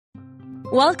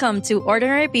Welcome to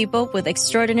Ordinary People with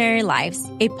Extraordinary Lives,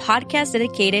 a podcast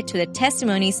dedicated to the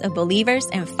testimonies of believers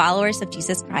and followers of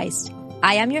Jesus Christ.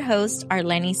 I am your host,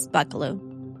 Arlenis Bucklew.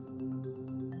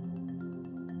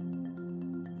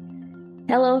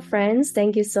 Hello, friends.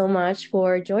 Thank you so much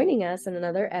for joining us in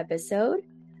another episode.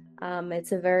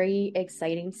 It's a very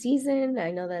exciting season.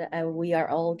 I know that we are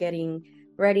all getting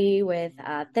ready with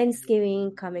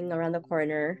Thanksgiving coming around the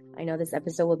corner. I know this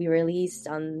episode will be released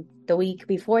on the week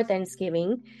before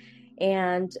Thanksgiving.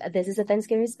 And this is a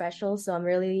Thanksgiving special, so I'm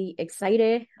really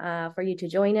excited for you to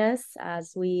join us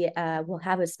as we will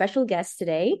have a special guest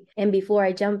today. And before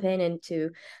I jump into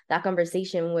that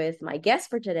conversation with my guest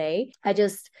for today, I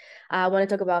just want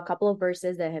to talk about a couple of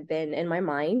verses that have been in my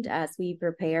mind as we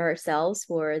prepare ourselves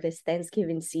for this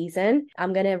Thanksgiving season.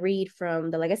 I'm going to read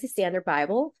from the Legacy Standard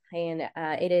Bible, and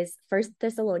it is 1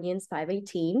 Thessalonians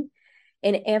 5:18.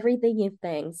 "In everything give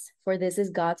thanks, for this is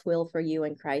God's will for you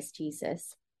in Christ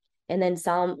Jesus." And then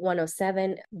Psalm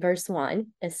 107, verse 1,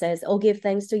 it says, "Oh, give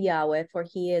thanks to Yahweh, for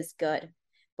he is good,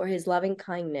 for his loving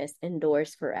kindness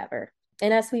endures forever."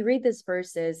 And as we read these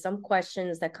verses, some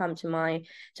questions that come to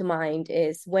mind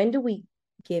is, when do we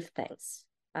give thanks?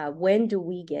 When do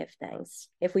we give thanks?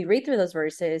 If we read through those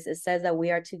verses, it says that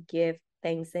we are to give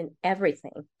thanks in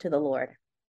everything to the Lord.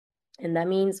 And that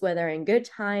means whether in good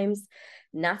times,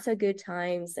 not so good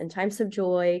times, in times of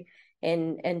joy,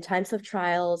 in times of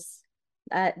trials,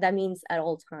 that means at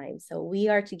all times. So we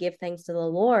are to give thanks to the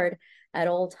Lord at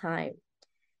all times.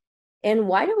 And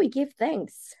why do we give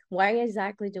thanks? Why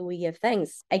exactly do we give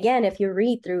thanks? Again, if you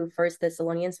read through 1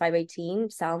 Thessalonians 5:18,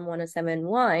 Psalm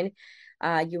 107:1,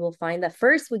 you will find that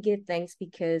first we give thanks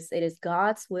because it is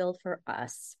God's will for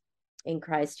us in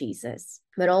Christ Jesus,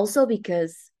 but also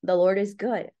because the Lord is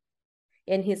good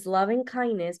in his loving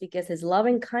kindness, because his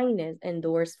loving kindness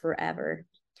endures forever.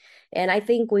 And I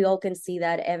think we all can see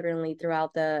that evidently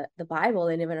throughout the Bible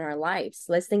and even in our lives.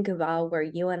 Let's think about where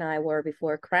you and I were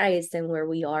before Christ and where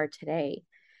we are today.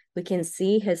 We can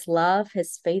see his love,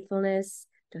 his faithfulness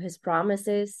to his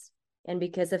promises. And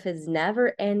because of his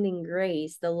never-ending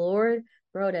grace, the Lord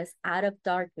brought us out of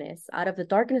the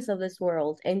darkness of this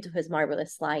world, into his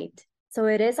marvelous light. So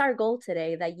it is our goal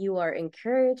today that you are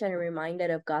encouraged and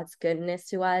reminded of God's goodness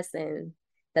to us, and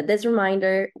that this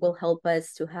reminder will help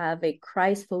us to have a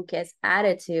Christ-focused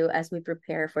attitude as we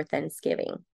prepare for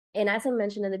Thanksgiving. And as I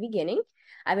mentioned in the beginning,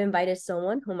 I've invited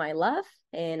someone whom I love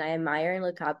and I admire and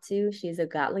look up to. She's a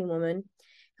godly woman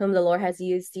whom the Lord has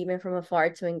used even from afar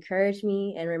to encourage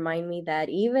me and remind me that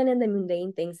even in the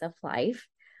mundane things of life,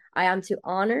 I am to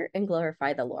honor and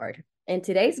glorify the Lord. And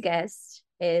today's guest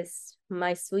is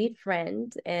my sweet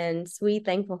friend and sweet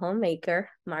thankful homemaker,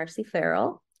 Marcy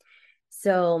Farrell.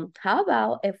 So how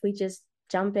about if we just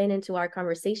jump into our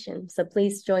conversation? So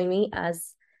please join me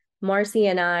as Marcy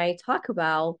and I talk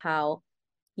about how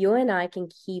you and I can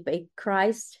keep a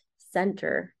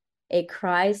Christ-centered, a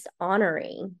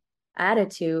Christ-honoring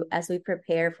attitude as we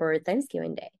prepare for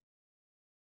Thanksgiving Day.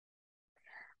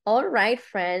 All right,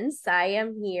 friends, I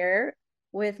am here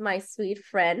with my sweet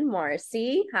friend,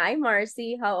 Marcy. Hi,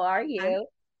 Marcy. How are you?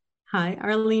 Hi,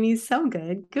 Arlene. So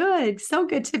good. Good. So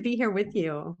good to be here with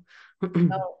you.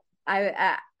 So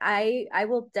I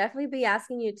will definitely be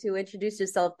asking you to introduce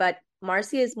yourself, but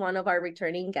Marcy is one of our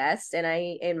returning guests, and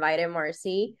I invited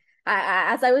Marcy.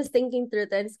 As I was thinking through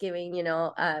Thanksgiving,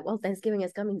 well, Thanksgiving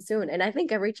is coming soon, and I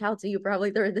think I reached out to you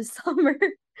probably during the summer,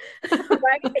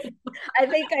 right? I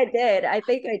think I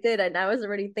did. And I was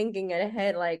already thinking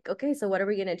ahead, like, okay, so what are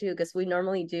we gonna do? Because we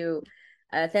normally do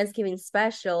a Thanksgiving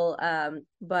special,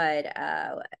 but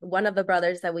one of the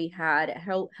brothers that we had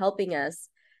helping us,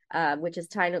 which is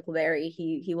Ty Nickelberry,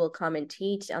 he will come and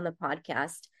teach on the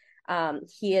podcast.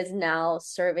 He is now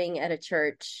serving at a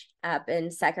church up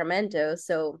in Sacramento,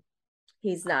 so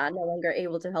he's no longer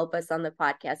able to help us on the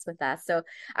podcast with us. So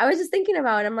I was just thinking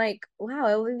about it. I'm like, wow,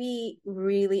 it would be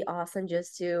really awesome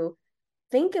just to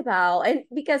think about, and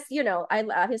because I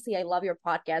love your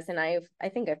podcast, and I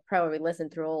think I've probably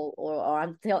listened through or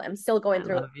I'm still going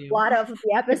through a lot of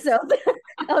the episodes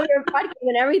of your podcast,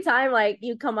 and every time like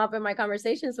you come up in my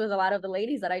conversations with a lot of the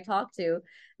ladies that I talk to,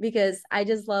 because I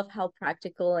just love how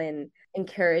practical and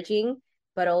encouraging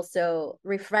but also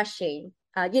refreshing.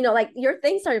 Like your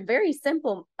things are very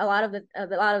simple. A lot of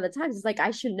the times it's like,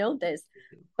 I should know this,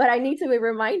 but I need to be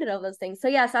reminded of those things. So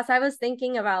yes, as I was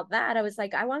thinking about that, I was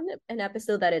like, I want an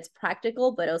episode that it's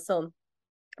practical, but also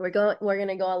we're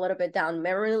gonna go a little bit down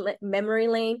memory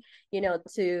lane,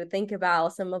 to think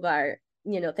about some of our,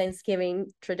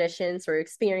 Thanksgiving traditions or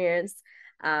experience.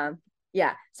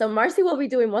 Yeah. So Marcy will be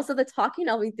doing most of the talking.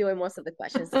 I'll be doing most of the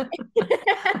questions.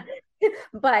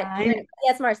 But I,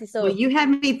 yes, Marcy. well, So you had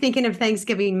me thinking of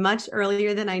Thanksgiving much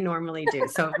earlier than I normally do.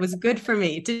 So it was good for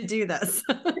me to do this.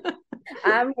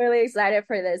 I'm really excited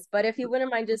for this. But if you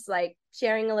wouldn't mind just like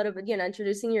sharing a little bit,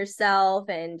 introducing yourself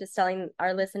and just telling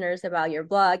our listeners about your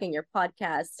blog and your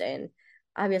podcast. And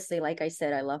obviously, like I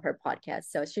said, I love her podcast.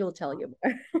 So she'll tell you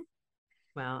more.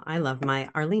 Well, I love my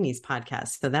Arlene's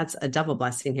podcast. So that's a double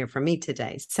blessing here for me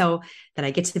today. So that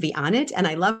I get to be on it. And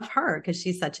I love her because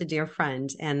she's such a dear friend.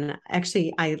 And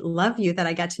actually, I love you that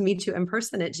I got to meet you in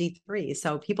person at G3.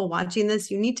 So people watching this,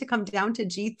 you need to come down to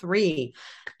G3.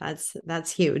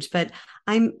 That's huge. But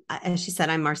as she said,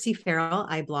 I'm Marcy Farrell.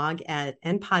 I blog and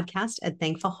podcast at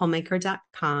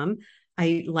thankfulhomemaker.com.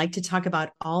 I like to talk about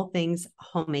all things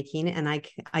homemaking, and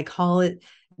I call it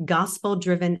gospel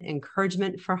driven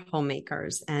encouragement for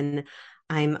homemakers. And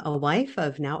I'm a wife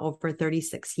of now over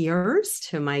 36 years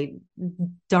to my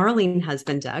darling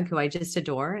husband, Doug, who I just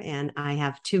adore. And I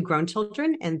have 2 grown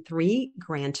children and 3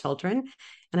 grandchildren.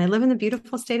 And I live in the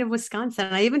beautiful state of Wisconsin.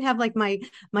 And I even have like my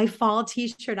fall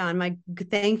t-shirt on, my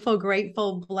thankful,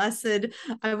 grateful, blessed.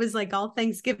 I was like all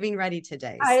Thanksgiving ready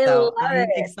today. I So love I'm it.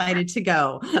 excited to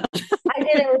go. I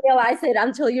didn't realize it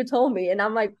until you told me. And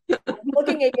I'm like, I'm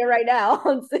looking at you right now.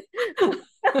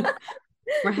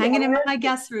 We're hanging in my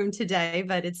guest room today,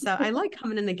 but it's I like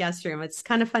coming in the guest room. It's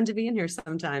kind of fun to be in here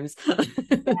sometimes.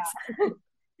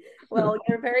 Well,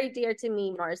 you're very dear to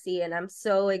me, Marcy, and I'm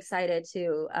so excited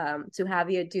to have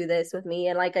you do this with me.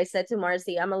 And like I said to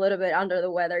Marcy, I'm a little bit under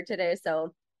the weather today,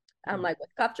 so I'm like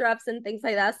with cough drops and things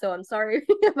like that. So I'm sorry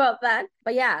about that.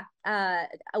 But yeah,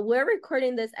 we're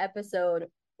recording this episode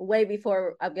way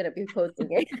before I'm gonna be posting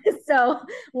it. So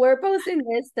we're posting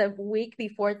this the week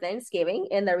before Thanksgiving,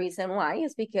 and the reason why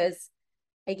is because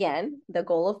again, the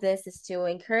goal of this is to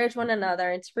encourage one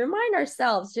another and to remind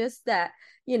ourselves just that,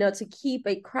 to keep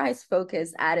a Christ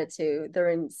focused attitude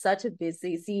during such a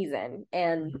busy season.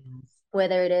 And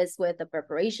whether it is with the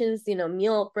preparations,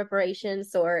 meal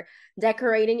preparations or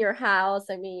decorating your house,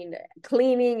 I mean,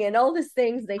 cleaning and all these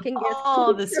things, they can get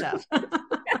all the stuff.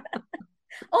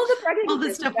 all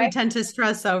the stuff right? we tend to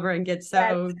stress over and get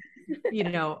so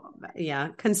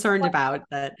concerned about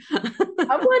that.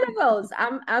 I'm one of those.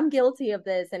 I'm guilty of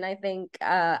this, and I think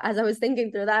as I was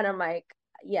thinking through that, I'm like,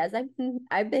 yes,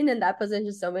 I've been in that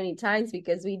position so many times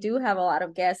because we do have a lot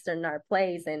of guests in our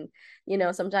place, and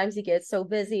sometimes you get so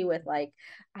busy with like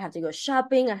I have to go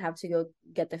shopping, I have to go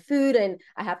get the food, and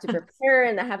I have to prepare,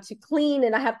 and I have to clean,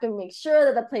 and I have to make sure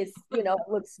that the place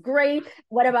looks great.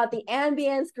 What about the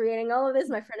ambience, creating all of this?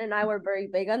 My friend and I were very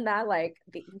big on that, like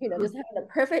just having the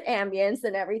perfect ambience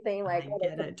and everything, like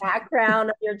the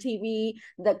background of your TV,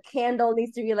 the candle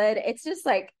needs to be lit. It's just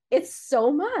like it's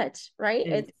so much, right?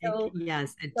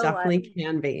 Yes, it so definitely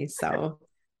can be. So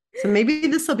maybe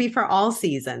this will be for all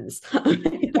seasons.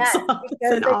 Yes,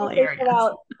 because in all areas.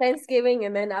 About Thanksgiving,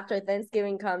 and then after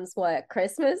Thanksgiving comes what?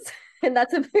 Christmas, and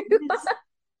that's a big one.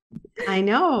 I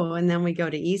know. And then we go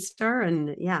to Easter,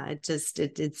 and yeah,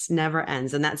 it's never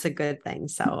ends. And that's a good thing.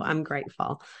 So I'm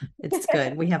grateful. It's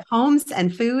good. We have homes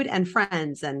and food and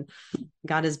friends, and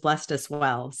God has blessed us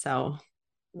well. So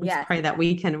let's pray that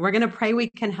we're going to pray we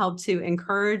can help to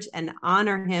encourage and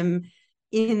honor him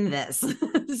in this.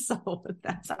 So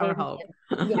that's our hope.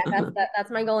 Yeah,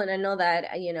 that's my goal. And I know that,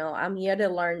 I'm here to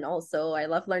learn also. I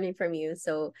love learning from you.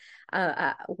 So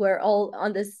we're all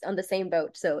on the same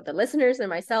boat. So the listeners and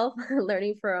myself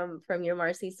learning from you,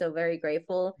 Marcy. So very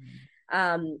grateful.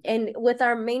 And with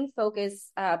our main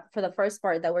focus for the first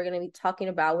part that we're going to be talking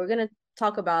about, we're going to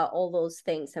talk about all those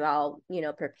things about,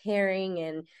 preparing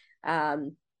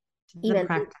and even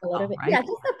a little bit, right? Yeah,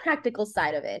 just the practical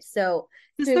side of it. So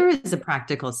there is a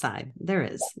practical side. There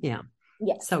is. Yeah.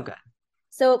 Yes. So good.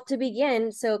 So to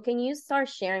begin, can you start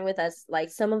sharing with us like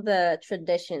some of the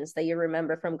traditions that you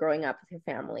remember from growing up with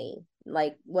your family?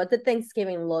 Like what did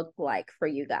Thanksgiving look like for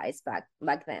you guys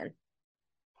back then?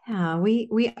 Yeah,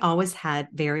 we always had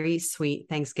very sweet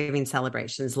Thanksgiving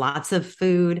celebrations, lots of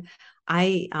food.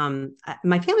 My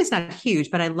family's not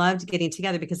huge, but I loved getting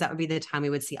together because that would be the time we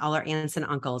would see all our aunts and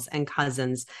uncles and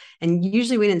cousins. And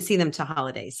usually we didn't see them till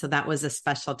holidays. So that was a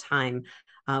special time.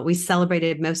 We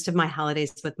celebrated most of my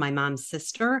holidays with my mom's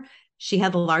sister. She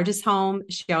had the largest home.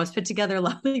 She always put together a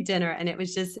lovely dinner, and it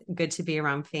was just good to be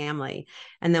around family.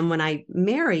 And then when I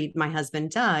married my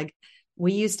husband, Doug,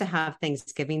 we used to have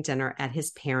Thanksgiving dinner at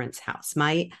his parents' house.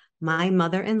 My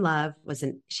mother-in-law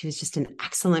she was just an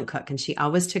excellent cook, and she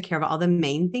always took care of all the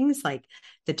main things like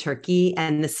the turkey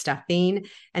and the stuffing.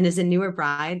 And as a newer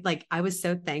bride, like I was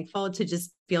so thankful to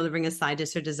just be able to bring a side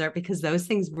dish or dessert because those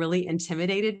things really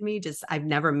intimidated me. I've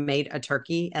never made a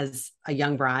turkey as a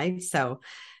young bride. So,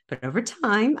 But over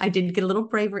time, I did get a little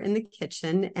braver in the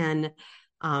kitchen. And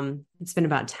it's been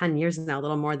about 10 years now, a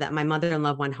little more, that my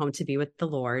mother-in-law went home to be with the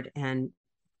Lord. And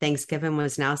Thanksgiving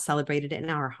was now celebrated in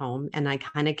our home. And I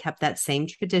kind of kept that same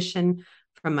tradition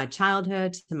from my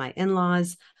childhood to my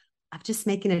in-laws of just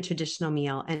making a traditional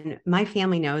meal. And my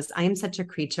family knows I am such a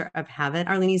creature of habit.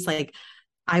 Arlene's like,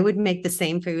 I would make the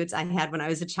same foods I had when I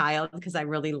was a child because I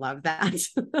really love that.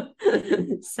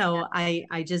 So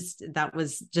I just, that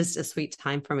was just a sweet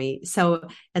time for me. So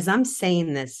as I'm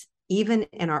saying this, even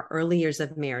in our early years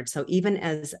of marriage, so even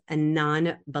as a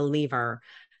non-believer,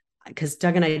 because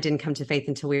Doug and I didn't come to faith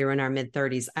until we were in our mid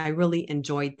 30s, I really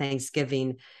enjoyed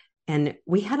Thanksgiving. And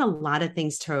we had a lot of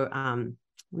things to, I'm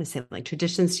going to say like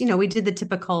traditions, we did the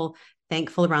typical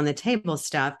thankful around the table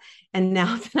stuff. And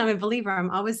now that I'm a believer, I'm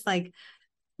always like,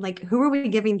 who are we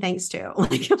giving thanks to?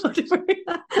 I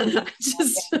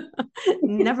just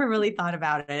never really thought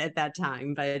about it at that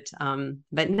time.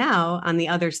 But now on the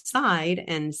other side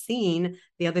and seeing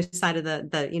the other side of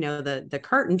the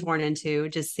curtain torn into,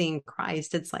 just seeing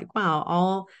Christ, it's like, wow,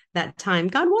 all that time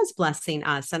God was blessing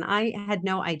us. And I had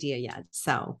no idea yet.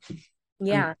 So,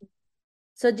 yeah.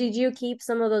 So did you keep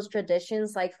some of those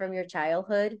traditions like from your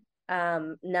childhood?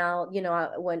 Now,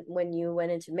 when you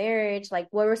went into marriage, like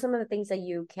what were some of the things that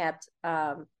you kept,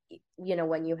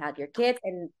 when you had your kids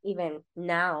and even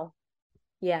now?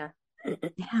 Yeah.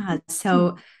 Yeah.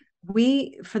 So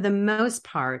for the most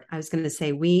part, I was going to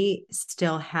say we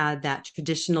still had that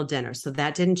traditional dinner. So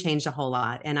that didn't change a whole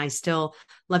lot. And I still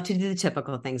love to do the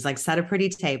typical things like set a pretty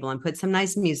table and put some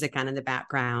nice music on in the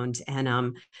background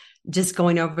and just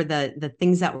going over the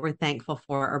things that we're thankful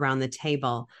for around the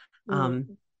table.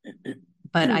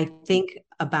 But I think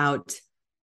about,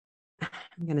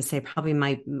 I'm going to say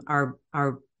probably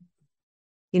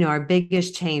our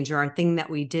biggest change, or our thing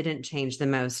that we didn't change the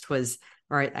most was,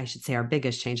 or I should say our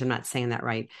biggest change, I'm not saying that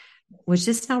right, was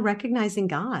just now recognizing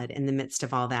God in the midst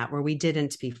of all that, where we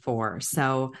didn't before.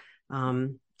 So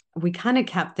we kind of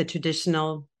kept the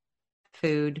traditional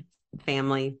food,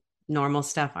 family, normal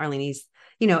stuff, Arlene's,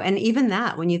 and even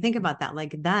that, when you think about that,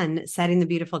 like then setting the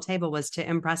beautiful table was to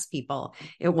impress people.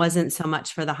 It wasn't so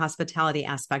much for the hospitality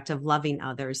aspect of loving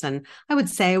others. And I would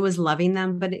say I was loving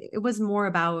them, but it was more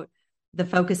about the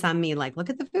focus on me, like, look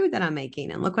at the food that I'm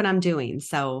making and look what I'm doing.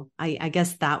 So I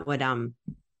guess that would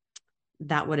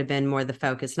have been more the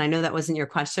focus. And I know that wasn't your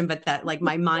question, but that like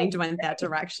my mind went that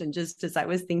direction just as I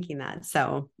was thinking that.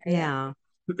 So yeah.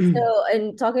 So,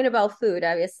 and talking about food,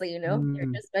 obviously,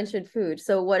 you just mentioned food.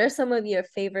 So what are some of your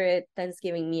favorite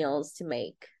Thanksgiving meals to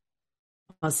make?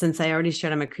 Well, since I already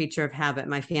shared I'm a creature of habit,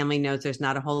 my family knows there's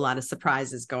not a whole lot of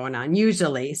surprises going on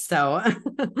usually. So,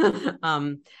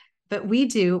 but we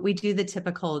do the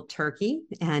typical turkey.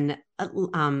 And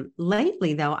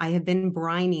lately, though, I have been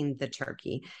brining the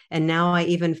turkey. And now I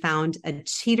even found a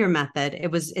cheater method.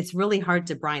 It's really hard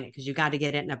to brine it because you got to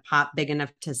get it in a pot big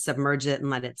enough to submerge it and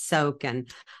let it soak.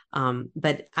 And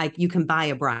but you can buy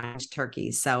a brined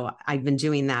turkey. So I've been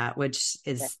doing that, which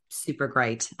is super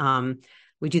great.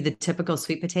 We do the typical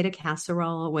sweet potato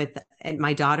casserole with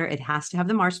my daughter. It has to have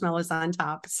the marshmallows on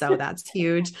top. So that's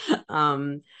huge.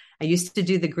 I used to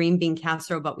do the green bean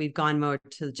casserole, but we've gone more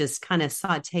to just kind of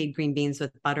sauteed green beans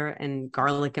with butter and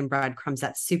garlic and breadcrumbs.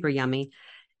 That's super yummy.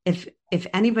 If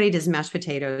anybody does mashed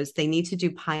potatoes, they need to do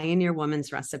Pioneer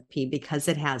Woman's recipe because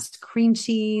it has cream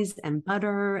cheese and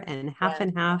butter and half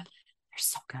and half. They're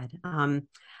so good.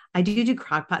 I do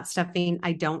crock pot stuffing.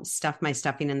 I don't stuff my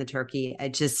stuffing in the turkey.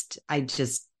 It's just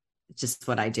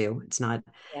what I do. It's not.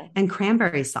 And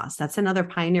cranberry sauce. That's another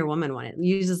Pioneer Woman one. It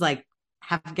uses like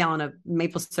half a gallon of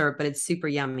maple syrup, but it's super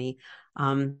yummy.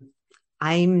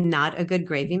 I'm not a good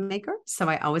gravy maker, so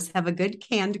I always have a good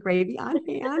canned gravy on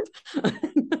hand.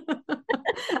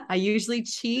 I usually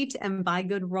cheat and buy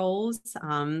good rolls.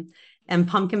 And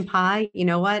pumpkin pie, you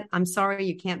know what? I'm sorry,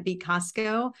 you can't beat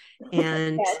Costco.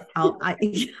 And I'll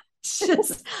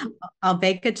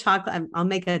bake a chocolate. I'll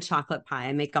make a chocolate pie.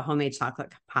 I make a homemade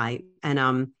chocolate pie,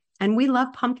 and we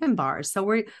love pumpkin bars. So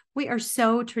we are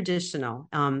so traditional.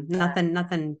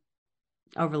 Nothing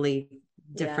overly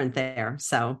different there.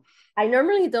 So I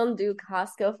normally don't do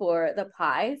Costco for the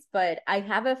pies, but I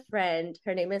have a friend,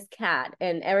 her name is Kat,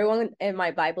 and everyone in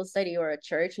my Bible study or a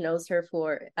church knows her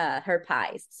for her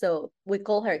pies. So we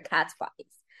call her Kat's Pies.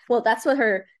 Well, that's what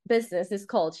her business is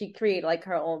called. She created like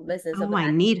her own business. Oh, I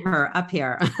need her up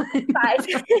here.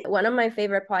 One of my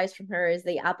favorite pies from her is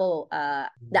the apple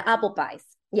pies.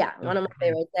 Yeah, one of my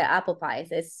favorites, the apple pies.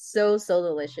 It's so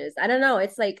delicious. I don't know.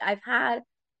 It's like I've had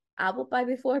apple pie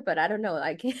before, but I don't know.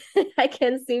 I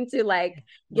can't seem to like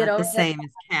get over the same as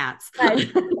Cats.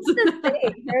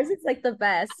 Hers is like the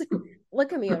best.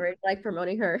 look at me over like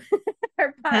promoting her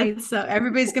her pies. That's so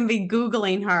everybody's going to be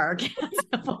Googling her. Cat's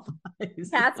apple pies.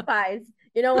 Cat's pies.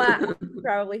 You know what?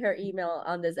 Probably her email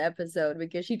on this episode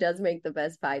because she does make the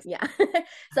best pies. Yeah.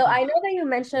 So I know that you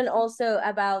mentioned also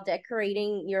about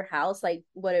decorating your house, like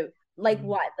what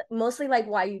mostly like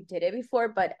why you did it before,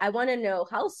 but I want to know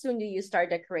how soon do you start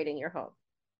decorating your home?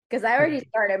 Because I already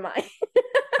started mine.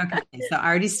 Okay, so I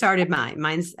already started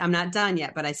mine's I'm not done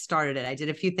yet, but I started it. I did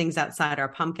a few things outside. Our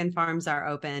pumpkin farms are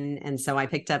open, and so I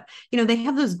picked up, they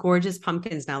have those gorgeous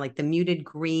pumpkins now, like the muted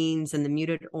greens and the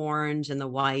muted orange and the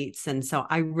whites, and so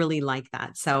I really like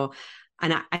that. So,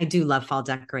 and I do love fall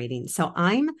decorating. So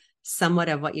I'm somewhat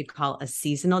of what you'd call a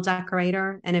seasonal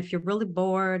decorator. And if you're really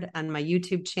bored, on my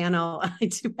YouTube channel,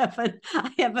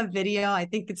 I have a video. I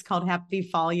think it's called Happy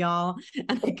Fall, Y'all.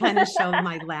 And I kind of show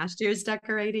my last year's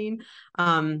decorating.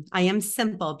 I am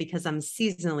simple because I'm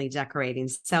seasonally decorating.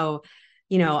 So,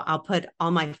 I'll put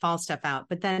all my fall stuff out,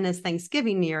 but then as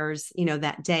Thanksgiving nears,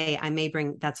 that day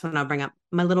that's when I'll bring up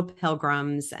my little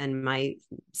pilgrims and my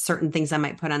certain things I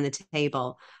might put on the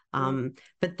table.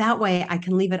 But that way I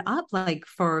can leave it up like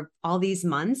for all these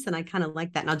months. And I kind of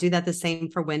like that. And I'll do that the same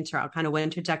for winter. I'll kind of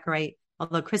winter decorate,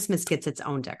 although Christmas gets its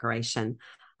own decoration.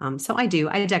 So I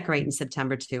decorate in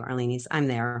September too, Arlenie's. I'm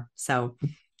there. So,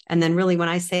 and then really when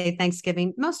I say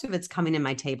Thanksgiving, most of it's coming in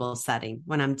my table setting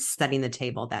when I'm setting the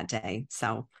table that day.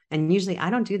 So, and usually I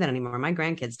don't do that anymore. My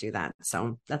grandkids do that.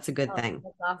 So that's a good thing.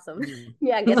 That's awesome.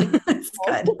 Yeah. Get the It's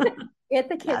good. Get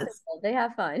the kids involved. They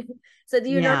have fun. So do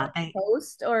you normally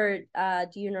host or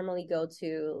do you normally go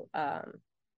to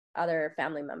other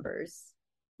family members?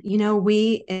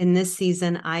 We, in this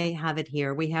season, I have it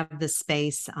here. We have the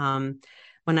space.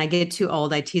 When I get too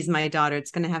old, I tease my daughter,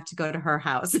 it's going to have to go to her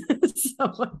house.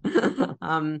 So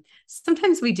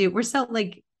sometimes we do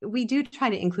try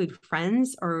to include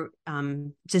friends or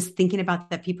just thinking about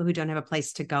that people who don't have a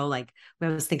place to go. Like we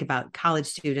always think about college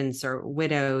students or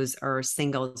widows or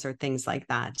singles or things like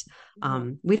that.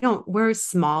 We're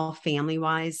small family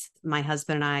wise. My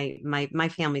husband and I, my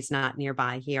family's not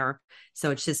nearby here.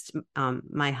 So it's just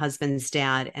my husband's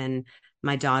dad and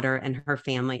my daughter and her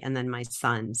family, and then my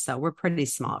son. So we're pretty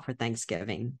small for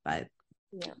Thanksgiving, but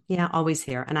yeah, always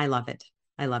here. And I love it.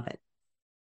 I love it.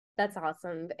 That's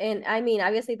awesome. And I mean,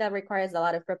 obviously that requires a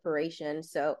lot of preparation.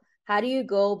 So how do you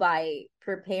go by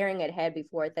preparing ahead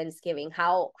before Thanksgiving?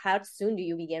 How soon do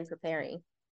you begin preparing?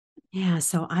 Yeah,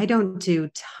 so I don't do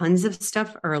tons of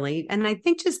stuff early. And I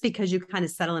think just because you kind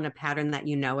of settle in a pattern that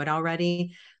you know it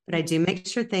already, but I do make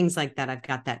sure things like that. I've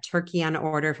got that turkey on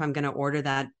order if I'm going to order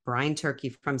that brine turkey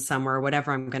from somewhere, or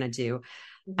whatever I'm going to do.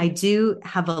 I do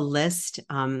have a list.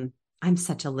 I'm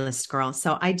such a list girl.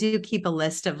 So I do keep a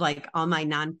list of like all my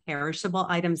non-perishable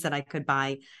items that I could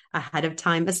buy ahead of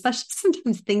time, especially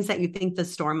sometimes things that you think the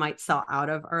store might sell out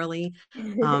of early.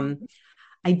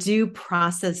 I do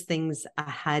process things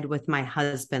ahead with my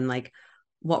husband, like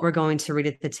what we're going to read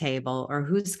at the table or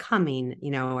who's coming,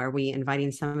 are we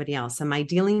inviting somebody else? Am I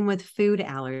dealing with food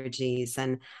allergies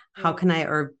and how can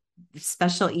or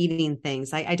special eating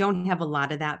things? I don't have a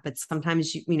lot of that, but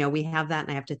sometimes, we have that and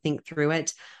I have to think through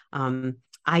it.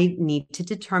 I need to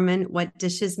determine what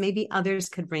dishes maybe others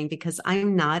could bring because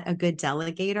I'm not a good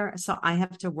delegator. So I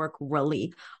have to work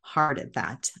really hard at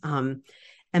that.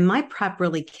 And my prep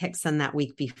really kicks in that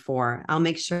week before. I'll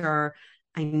make sure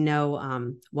I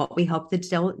know what we hope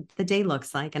the day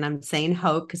looks like. And I'm saying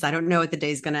hope because I don't know what the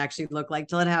day is going to actually look like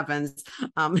till it happens.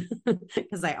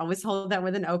 Because I always hold that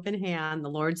with an open hand. The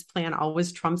Lord's plan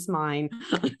always trumps mine.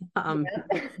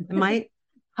 My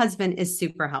husband is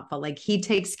super helpful. Like he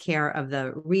takes care of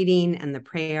the reading and the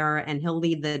prayer and he'll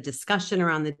lead the discussion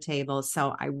around the table.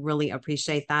 So I really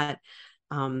appreciate that.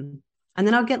 And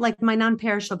then I'll get like my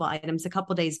non-perishable items a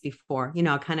couple days before,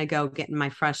 I'll kind of go getting my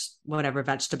fresh, whatever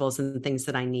vegetables and things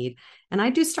that I need. And I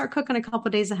do start cooking a couple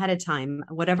days ahead of time,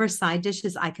 whatever side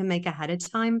dishes I can make ahead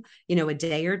of time, a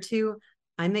day or two.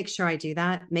 I make sure I do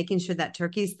that, making sure that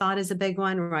turkey's thawed is a big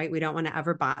one, right? We don't want to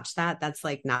ever botch that. That's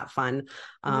like not fun.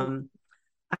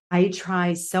 I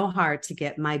try so hard to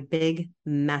get my big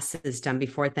messes done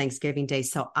before Thanksgiving Day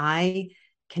so I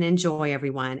can enjoy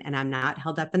everyone and I'm not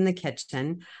held up in the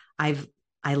kitchen. I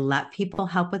let people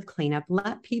help with cleanup.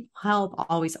 Let people help.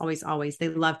 Always, always, always. They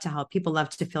love to help. People love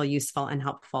to feel useful and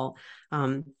helpful.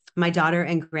 My daughter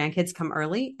and grandkids come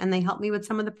early and they help me with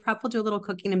some of the prep. We'll do a little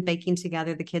cooking and baking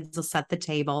together. The kids will set the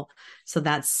table. So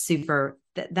that's super,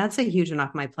 that's a huge one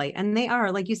off my plate. And they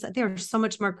are, like you said, they are so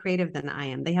much more creative than I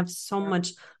am. They have so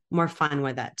much more fun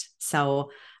with it. So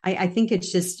I think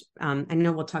it's just, I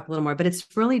know we'll talk a little more, but it's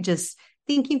really just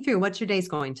thinking through what your day's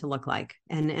going to look like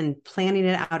and planning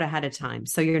it out ahead of time.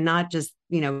 So you're not just,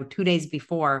 2 days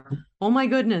before, oh my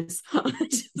goodness.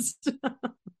 Just,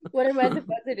 What am I supposed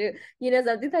to do?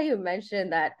 Something that you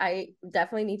mentioned that I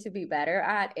definitely need to be better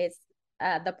at is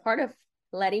the part of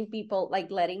letting people, like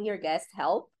letting your guests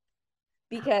help.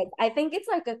 Because I think it's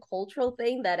like a cultural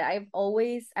thing that I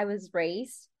was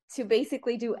raised to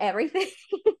basically do everything.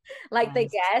 Like the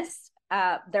guest,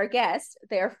 their guest,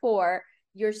 therefore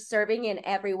you're serving in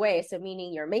every way. So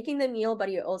meaning you're making the meal, but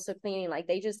you're also cleaning. Like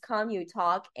they just come, you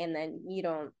talk, and then you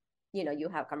don't, you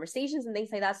have conversations and things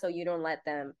like that. So you don't let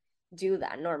them do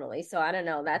that normally. So I don't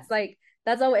know. That's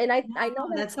all. And I know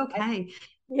that's okay.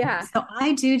 Yeah. So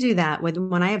I do that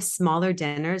when I have smaller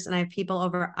dinners and I have people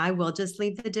over, I will just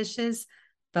leave the dishes.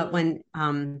 But when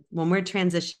we're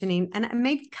transitioning, and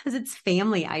maybe because it's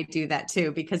family, I do that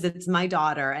too, because it's my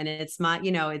daughter and it's my,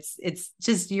 it's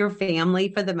just your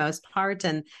family for the most part.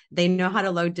 And they know how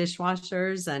to load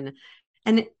dishwashers.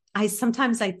 And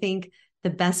sometimes I think the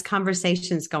best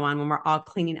conversations go on when we're all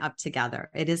cleaning up together.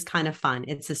 It is kind of fun.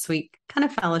 It's a sweet kind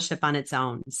of fellowship on its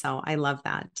own. So I love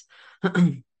that.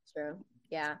 True.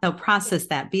 Yeah. So process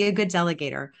that. Be a good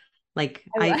delegator. Like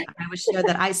I was sure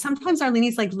that sometimes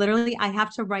Arlene's like, literally, I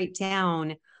have to write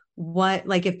down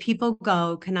like if people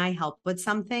go, can I help with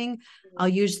something?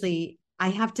 I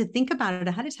have to think about it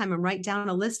ahead of time and write down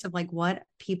a list of like what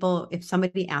people, if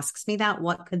somebody asks me that,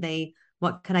 what could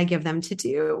I give them to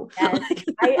do? Yes.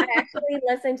 I actually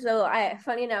listened to,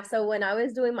 funny enough, so when I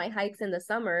was doing my hikes in the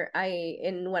summer,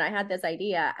 when I had this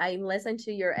idea, I listened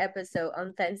to your episode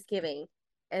on Thanksgiving.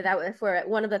 And that was for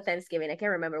one of the Thanksgiving. I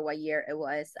can't remember what year it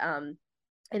was.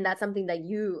 And that's something that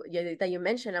you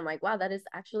mentioned. I'm like, wow, that is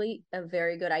actually a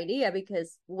very good idea,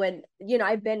 because when,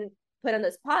 I've been put on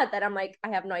the spot that I'm like,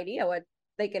 I have no idea what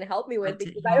they can help me with,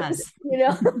 because I was,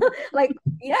 like,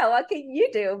 yeah, what can you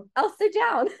do? I'll sit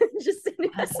down. Just sit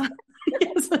down.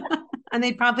 Yes. And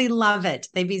they'd probably love it.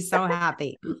 They'd be so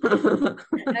happy.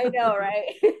 I know,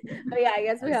 right? But yeah, I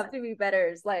guess we have to be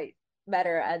better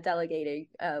at delegating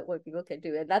what people can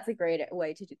do, and that's a great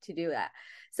way to do that.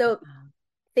 So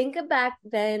think back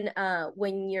then,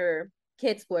 when your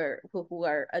kids who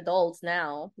are adults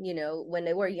now, when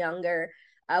they were younger,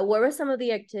 what were some of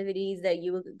the activities that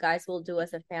you guys will do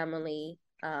as a family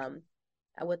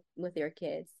with your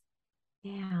kids?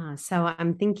 Yeah. So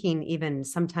I'm thinking even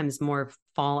sometimes more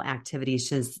fall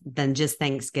activities than just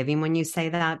Thanksgiving when you say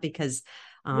that, because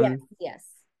yes.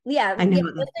 Yeah, I know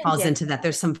it falls into that.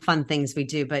 There's some fun things we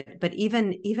do, but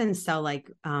even so, like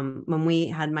when we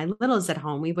had my littles at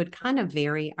home, we would kind of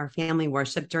vary our family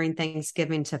worship during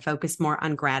Thanksgiving to focus more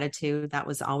on gratitude. That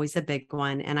was always a big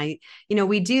one, and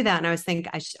we do that. And I was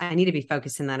thinking I need to be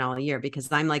focusing that all year,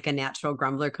 because I'm like a natural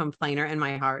grumbler, complainer in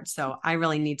my heart, so I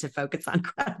really need to focus on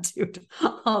gratitude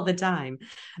all the time.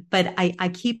 But I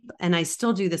keep, and I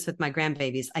still do this with my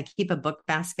grandbabies. I keep a book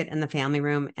basket in the family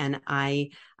room, and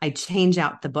I change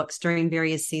out the books during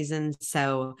various seasons.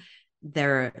 So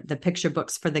they're the picture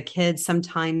books for the kids,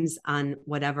 sometimes on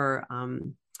whatever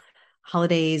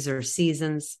holidays or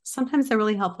seasons. Sometimes they're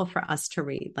really helpful for us to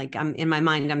read. Like in my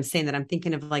mind, I'm saying that I'm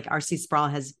thinking of like R.C. Sproul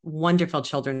has wonderful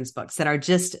children's books that are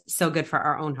just so good for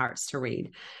our own hearts to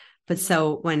read. But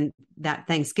so when that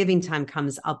Thanksgiving time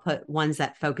comes, I'll put ones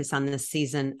that focus on this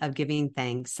season of giving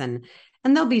thanks, and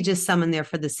there'll be just some in there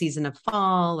for the season of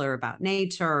fall or about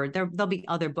nature, or there'll be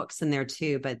other books in there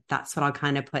too, but that's what I'll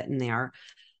kind of put in there.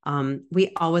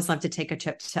 We always love to take a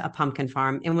trip to a pumpkin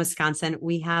farm in Wisconsin.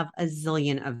 We have a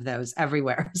zillion of those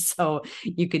everywhere. So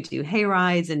you could do hay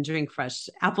rides and drink fresh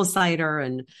apple cider,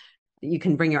 and you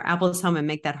can bring your apples home and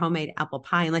make that homemade apple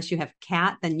pie. Unless you have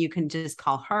Kat, then you can just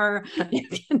call her.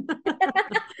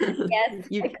 Yes,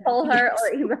 call her,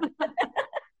 or even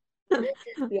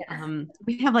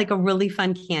we have like a really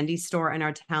fun candy store in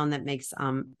our town that makes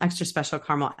extra special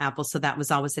caramel apples. So that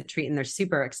was always a treat, and they're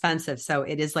super expensive. So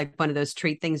it is like one of those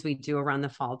treat things we do around the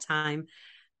fall time.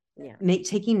 Yeah.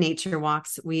 Taking nature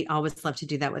walks. We always love to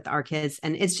do that with our kids.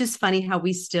 And it's just funny how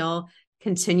we still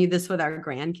continue this with our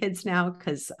grandkids now,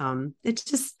 because it's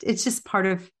just part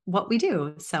of what we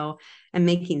do. So, and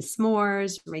making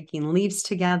s'mores, making leaves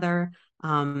together.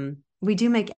 We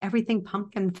do make everything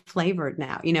pumpkin flavored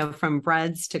now, from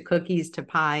breads to cookies to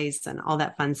pies and all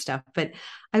that fun stuff. But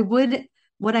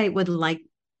what I would like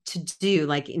to do,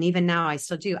 like, and even now I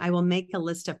still do, I will make a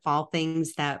list of fall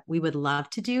things that we would love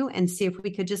to do and see if we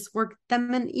could just work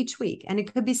them in each week. And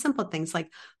it could be simple things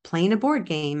like playing a board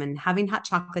game and having hot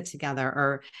chocolate together,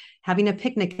 or having a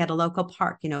picnic at a local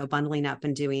park, bundling up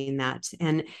and doing that.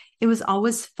 And it was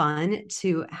always fun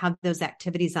to have those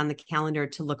activities on the calendar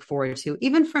to look forward to.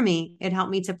 Even for me, it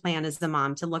helped me to plan as the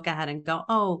mom, to look ahead and go,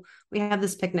 oh, we have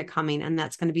this picnic coming and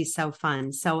that's going to be so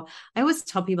fun. So I always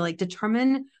tell people, like,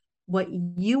 determine what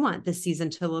you want the season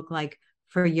to look like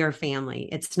for your family.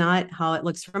 It's not how it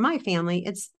looks for my family,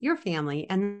 it's your family.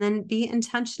 And then be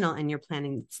intentional in your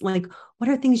planning. It's like, what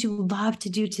are things you love to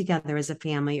do together as a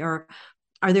family? Or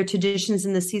are there traditions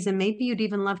in the season maybe you'd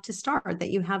even love to start that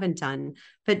you haven't done?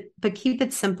 But keep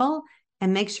it simple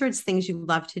and make sure it's things you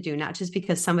love to do, not just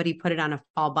because somebody put it on a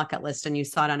fall bucket list and you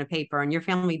saw it on a paper, and your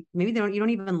family, maybe you don't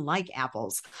even like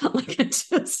apples. Like, it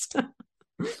just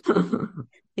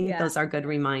I think those are good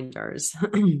reminders.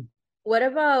 What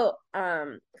about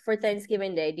for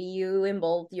Thanksgiving Day? Do you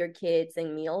involve your kids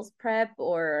in meals prep,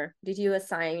 or did you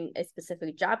assign a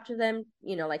specific job to them?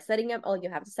 Like setting up, oh, you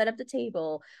have to set up the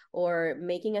table, or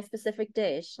making a specific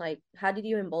dish. Like, how did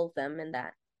you involve them in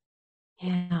that?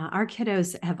 Yeah, our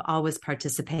kiddos have always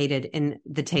participated in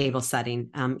the table setting,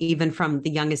 even from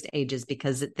the youngest ages,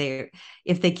 because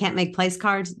if they can't make place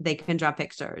cards, they can draw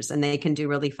pictures and they can do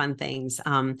really fun things.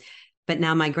 But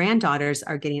now my granddaughters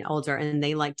are getting older and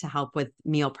they like to help with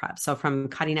meal prep. So from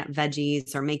cutting up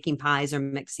veggies or making pies or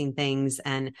mixing things,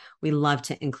 and we love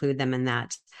to include them in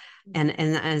that. And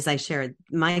as I shared,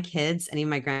 my kids and even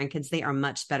my grandkids, they are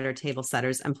much better table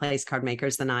setters and place card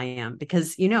makers than I am,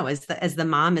 because, as the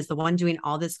mom, is the one doing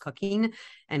all this cooking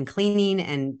and cleaning.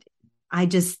 And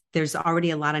there's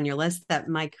already a lot on your list that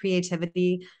my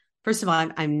creativity, first of all,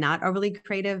 I'm not overly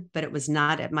creative, but it was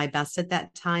not at my best at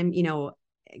that time,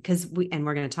 because we're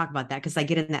going to talk about that, because I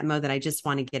get in that mode that I just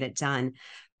want to get it done.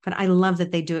 But I love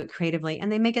that they do it creatively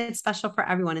and they make it special for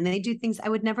everyone. And they do things I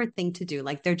would never think to do.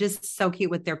 Like, they're just so cute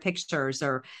with their pictures,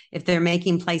 or if they're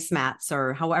making placemats,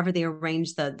 or however they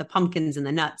arrange the pumpkins and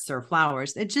the nuts or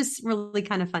flowers. It's just really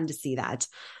kind of fun to see that.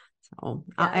 So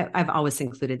I've always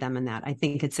included them in that. I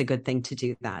think it's a good thing to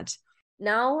do that.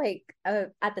 Now, like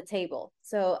at the table.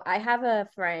 So I have a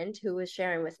friend who was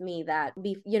sharing with me that,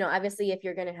 obviously if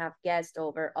you're going to have guests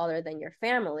over other than your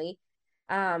family,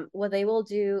 what they will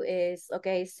do is,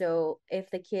 okay, so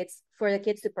for the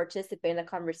kids to participate in the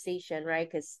conversation, right?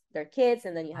 Because they're kids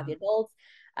and then you have the adults.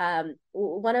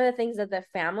 One of the things that the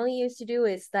family used to do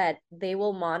is that they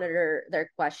will monitor their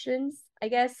questions, I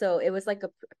guess. So it was like a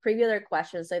preview their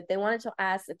questions. So if they wanted to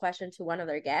ask a question to one of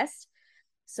their guests,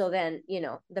 so then,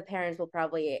 the parents will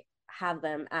probably have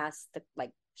them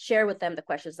share with them the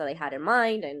questions that they had in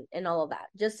mind, and all of that,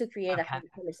 just to create a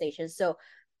conversation. So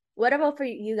what about for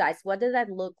you guys? What does that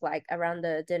look like around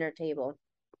the dinner table?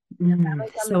 Family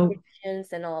conversations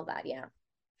and all of that. Yeah.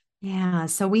 Yeah.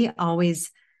 So we always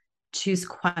choose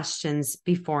questions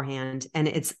beforehand,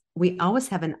 and we always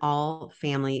have an all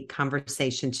family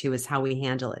conversation too, is how we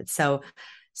handle it. So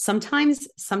sometimes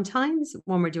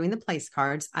when we're doing the place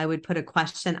cards, I would put a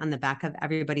question on the back of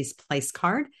everybody's place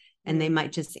card, and they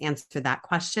might just answer that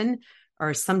question.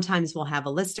 Or sometimes we'll have a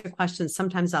list of questions.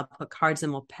 Sometimes I'll put cards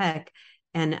and we'll pick.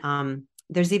 And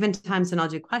there's even times when I'll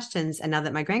do questions. And now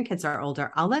that my grandkids are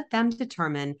older, I'll let them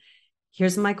determine,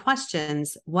 here's my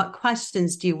questions. What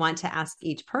questions do you want to ask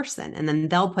each person? And then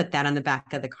they'll put that on the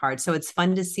back of the card. So it's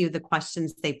fun to see the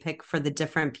questions they pick for the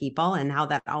different people and how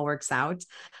that all works out.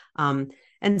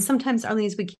 And sometimes,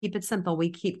 Arlene, we keep it simple.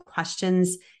 We keep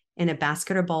questions in a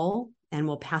basket or bowl, and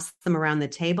we'll pass them around the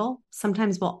table.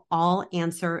 Sometimes we'll all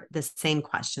answer the same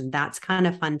question. That's kind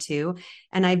of fun too.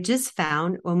 And I've just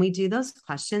found when we do those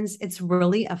questions, it's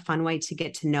really a fun way to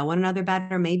get to know one another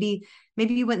better. Maybe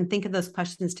you wouldn't think of those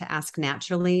questions to ask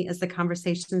naturally as the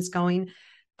conversation's going,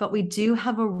 but we do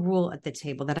have a rule at the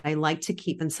table that I like to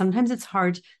keep. And sometimes it's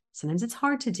hard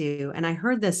to do. And I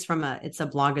heard this from it's a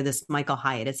blogger, this Michael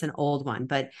Hyatt. It's an old one,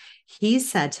 but he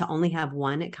said to only have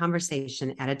one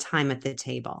conversation at a time at the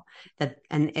table.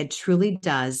 And it truly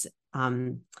does.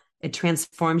 It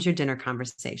transforms your dinner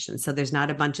conversation. So there's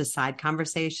not a bunch of side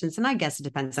conversations. And I guess it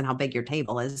depends on how big your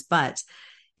table is, but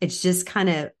it's just kind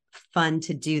of fun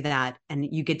to do that. And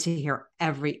you get to hear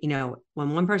when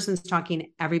one person's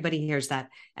talking, everybody hears that,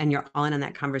 and you're all in on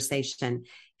that conversation.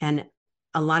 And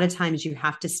a lot of times you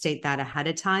have to state that ahead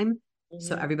of time,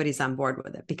 so everybody's on board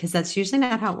with it, because that's usually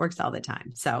not how it works all the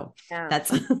time. So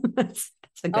that's a good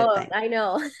thing. I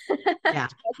know. Yeah.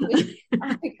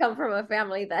 I come from a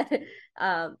family that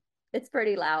it's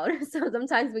pretty loud. So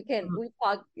sometimes we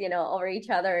talk, over each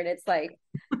other, and it's like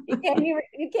you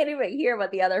can't even hear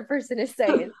what the other person is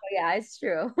saying. So yeah, it's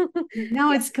true.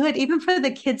 No, Yeah. it's good. Even for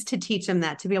the kids to teach them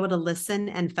that, to be able to listen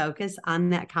and focus on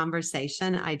that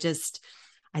conversation.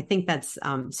 I think that's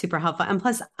super helpful. And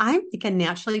plus, I'm like a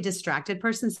naturally distracted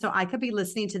person. So I could be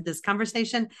listening to this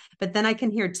conversation, but then I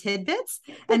can hear tidbits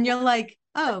and you're like,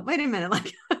 oh, wait a minute.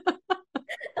 Like,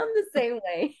 I'm the same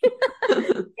way.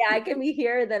 Yeah, I can be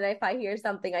here. Then if I hear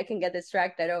something, I can get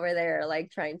distracted over there,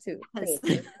 like trying to pay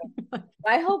attention.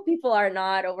 I hope people are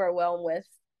not overwhelmed with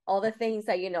all the things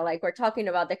that, like we're talking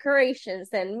about decorations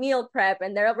and meal prep,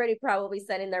 and they're already probably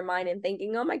set in their mind and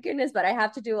thinking, oh my goodness, but I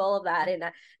have to do all of that. And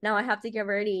now I have to get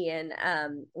ready.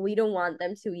 And we don't want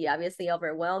them to be obviously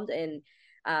overwhelmed. And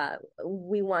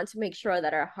we want to make sure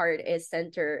that our heart is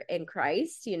centered in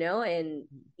Christ, and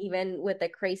even with the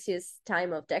craziest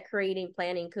time of decorating,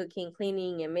 planning, cooking,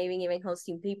 cleaning, and maybe even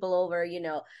hosting people over,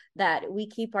 that we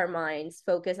keep our minds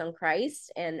focused on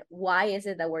Christ and why is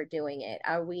it that we're doing it?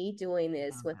 Are we doing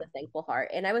this with a thankful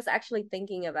heart? And I was actually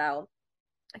thinking about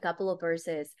a couple of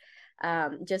verses,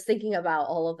 just thinking about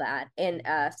all of that. And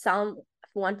Psalm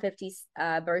 150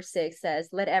 verse 6 says,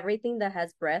 let everything that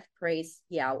has breath praise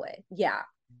Yahweh. Yeah,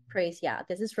 praise Yah.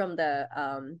 This is from the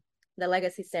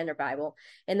Legacy Standard Bible.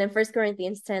 And then 1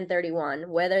 Corinthians 10:31,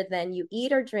 whether then you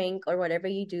eat or drink or whatever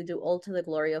you do, do all to the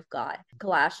glory of God.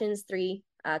 Colossians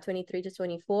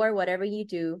 3:23-24, whatever you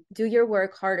do your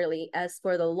work heartily as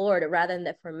for the Lord rather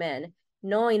than for men,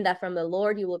 knowing that from the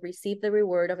Lord you will receive the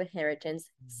reward of inheritance.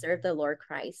 Serve the Lord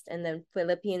Christ. And then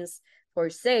Philippians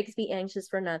 4:6, be anxious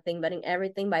for nothing, but in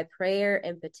everything by prayer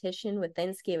and petition with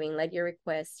thanksgiving, let your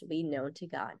requests be known to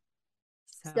God.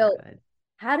 So good.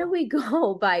 how do we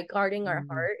go by guarding our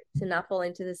heart to not fall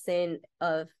into the sin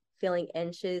of feeling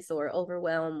anxious or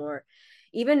overwhelmed, or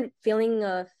even feeling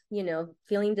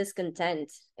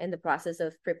discontent in the process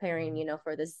of preparing,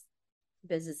 for this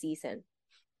busy season?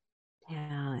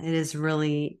 Yeah, it is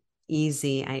really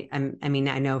easy. I mean,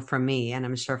 I know for me, and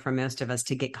I'm sure for most of us,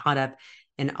 to get caught up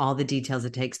in all the details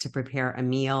it takes to prepare a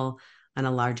meal on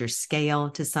a larger scale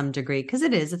to some degree, because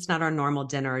it's not our normal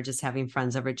dinner or just having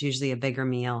friends over. It's usually a bigger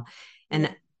meal. And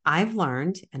Yeah. I've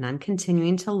learned, and I'm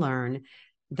continuing to learn,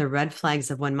 the red flags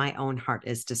of when my own heart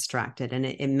is distracted. And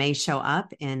it may show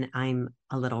up and I'm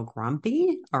a little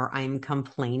grumpy or I'm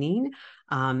complaining.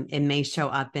 It may show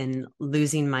up in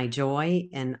losing my joy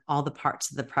in all the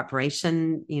parts of the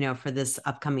preparation, for this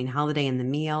upcoming holiday and the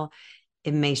meal.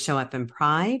 It may show up in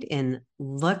pride in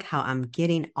look how I'm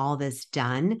getting all this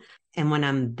done. And when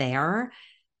I'm there,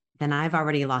 then I've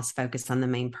already lost focus on the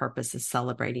main purpose of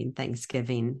celebrating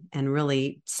Thanksgiving and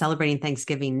really celebrating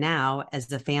Thanksgiving now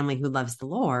as a family who loves the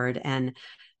Lord. And,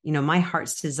 my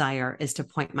heart's desire is to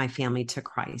point my family to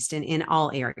Christ in all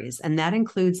areas. And that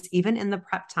includes even in the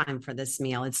prep time for this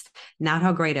meal. It's not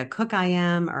how great a cook I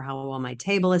am or how well my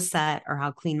table is set or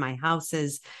how clean my house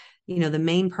is. The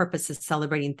main purpose of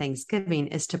celebrating Thanksgiving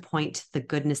is to point to the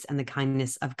goodness and the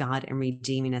kindness of God and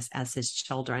redeeming us as his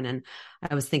children. And I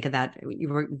always think of that. You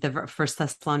were the 1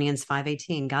 Thessalonians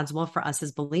 5:18. God's will for us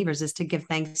as believers is to give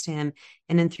thanks to him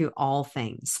in and through all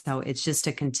things. So it's just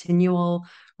a continual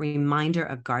reminder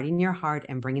of guarding your heart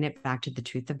and bringing it back to the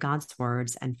truth of God's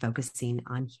words and focusing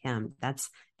on him. That's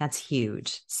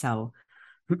huge. So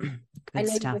I good know you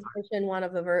stuff. just mentioned one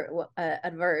of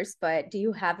a verse, but do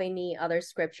you have any other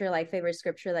scripture, like favorite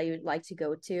scripture that you'd like to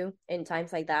go to in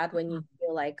times like that when you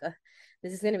feel like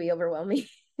this is going to be overwhelming?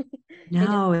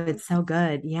 No, it's so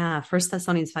good. Yeah. 1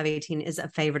 Thessalonians 5:18 is a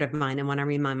favorite of mine. And when I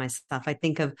remind myself, I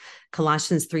think of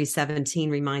Colossians 3:17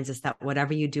 reminds us that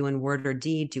whatever you do in word or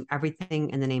deed, do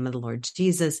everything in the name of the Lord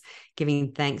Jesus,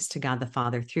 giving thanks to God the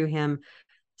Father through him.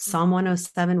 Psalm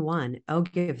 107:1, oh,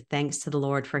 give thanks to the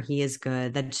Lord, for he is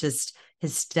good. That's just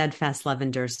his steadfast love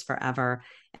endures forever.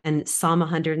 And Psalm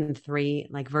 103,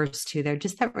 like verse 2 there,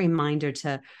 just that reminder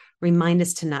to remind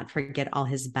us to not forget all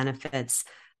his benefits.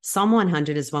 Psalm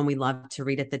 100 is one we love to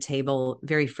read at the table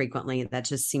very frequently. That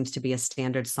just seems to be a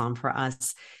standard psalm for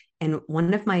us. And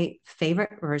one of my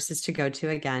favorite verses to go to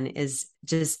again is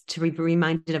just to be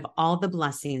reminded of all the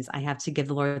blessings I have to give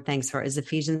the Lord thanks for is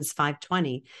Ephesians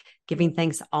 5:20, giving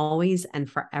thanks always and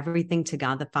for everything to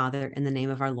God the Father in the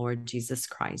name of our Lord Jesus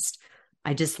Christ.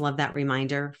 I just love that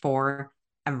reminder for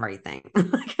everything.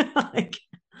 It's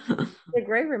a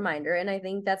great reminder. And I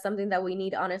think that's something that we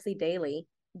need honestly daily.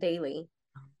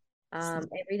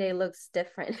 Every day looks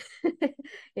different. It does.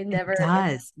 It never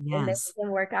Yes.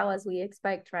 can work out as we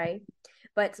expect, right?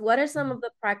 But what are some of the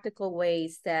practical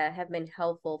ways that have been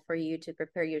helpful for you to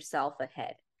prepare yourself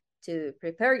ahead, to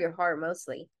prepare your heart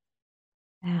mostly?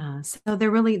 Yeah. So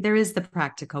there is the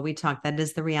practical. We talked, that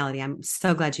is the reality. I'm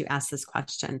so glad you asked this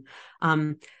question.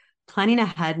 Um, Planning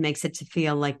ahead makes it to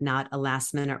feel like not a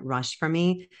last minute rush for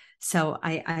me. So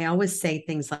I always say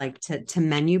things like to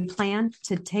menu plan,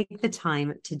 to take the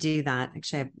time to do that.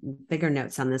 Actually, I have bigger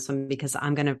notes on this one because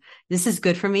this is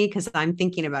good for me because I'm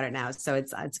thinking about it now. So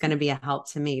it's going to be a help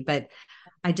to me. But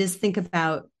I just think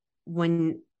about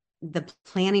when the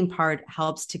planning part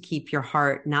helps to keep your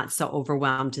heart not so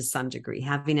overwhelmed to some degree.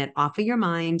 Having it off of your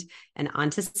mind and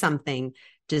onto something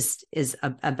just is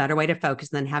a better way to focus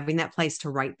than having that place to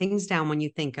write things down when you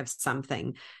think of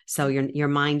something. So your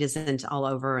mind isn't all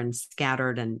over and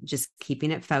scattered, and just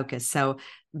keeping it focused. So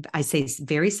I say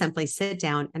very simply, sit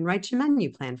down and write your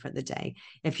menu plan for the day.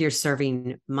 If you're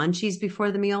serving munchies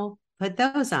before the meal, put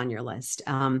those on your list.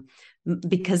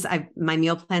 Because my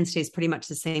meal plan stays pretty much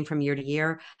the same from year to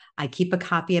year. I keep a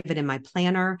copy of it in my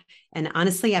planner. And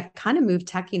honestly, I've kind of moved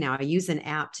techie now. I use an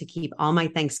app to keep all my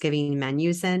Thanksgiving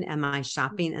menus in and my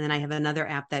shopping. And then I have another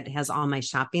app that has all my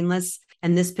shopping lists.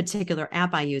 And this particular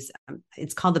app I use,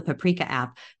 it's called the Paprika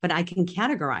app, but I can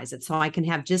categorize it. So I can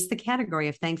have just the category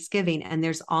of Thanksgiving, and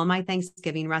there's all my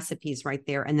Thanksgiving recipes right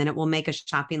there. And then it will make a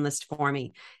shopping list for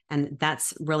me. And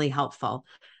that's really helpful.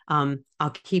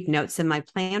 I'll keep notes in my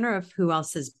planner of who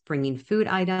else is bringing food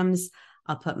items.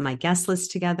 I'll put my guest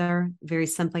list together. Very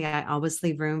simply, I always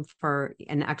leave room for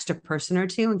an extra person or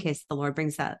two in case the Lord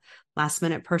brings that last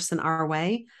minute person our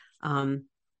way. And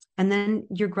then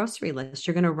your grocery list,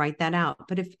 you're going to write that out.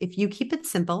 But if you keep it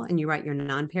simple and you write your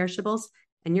non-perishables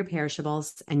and your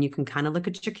perishables, and you can kind of look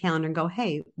at your calendar and go,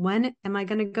 hey, when am I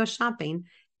going to go shopping,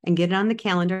 and get it on the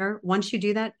calendar. Once you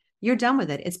do that, you're done with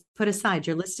it. It's put aside.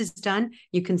 Your list is done.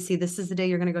 You can see this is the day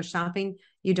you're going to go shopping.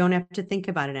 You don't have to think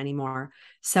about it anymore.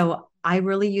 So I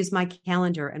really use my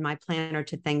calendar and my planner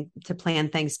to plan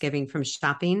Thanksgiving, from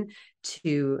shopping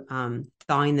to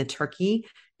thawing the turkey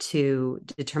to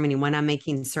determining when I'm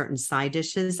making certain side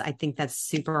dishes. I think that's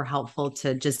super helpful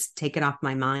to just take it off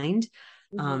my mind.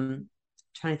 Trying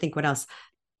to think what else.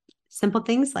 Simple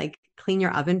things like clean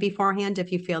your oven beforehand.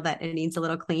 If you feel that it needs a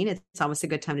little clean, it's always a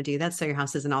good time to do that. So your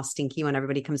house isn't all stinky when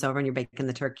everybody comes over and you're baking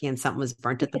the turkey and something was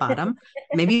burnt at the bottom.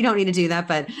 Maybe you don't need to do that,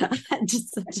 but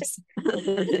just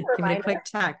give me a quick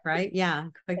check, right? Yeah,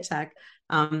 quick check.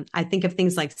 I think of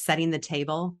things like setting the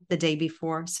table the day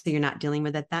before, so you're not dealing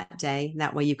with it that day.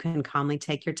 That way you can calmly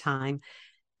take your time.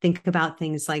 Think about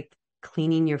things like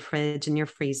cleaning your fridge and your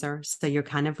freezer, so you're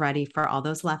kind of ready for all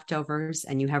those leftovers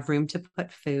and you have room to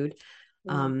put food.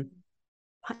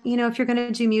 If you're going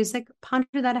to do music, ponder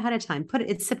that ahead of time.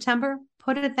 It's September,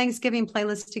 put a Thanksgiving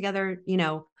playlist together.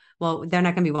 Well, they're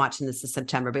not going to be watching this in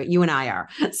September, but you and I are.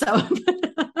 So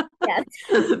yes.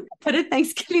 Put a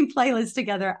Thanksgiving playlist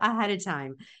together ahead of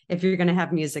time if you're going to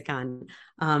have music on.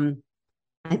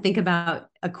 I think about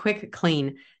a quick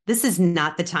clean. This is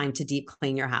not the time to deep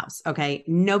clean your house. Okay.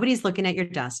 Nobody's looking at your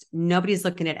dust. Nobody's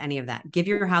looking at any of that. Give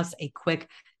your house a quick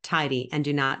tidy, and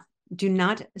do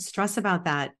not stress about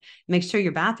that. Make sure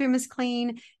your bathroom is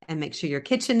clean, and make sure your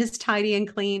kitchen is tidy and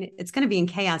clean. It's going to be in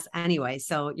chaos anyway.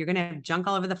 So you're going to have junk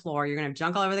all over the floor. You're going to have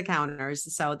junk all over the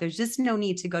counters. So there's just no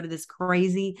need to go to this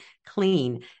crazy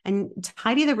clean, and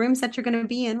tidy the rooms that you're going to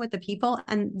be in with the people,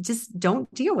 and just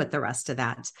don't deal with the rest of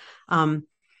that.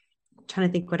 Trying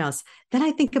to think what else. Then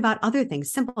I think about other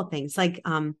things, simple things like,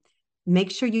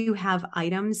 make sure you have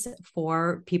items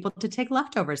for people to take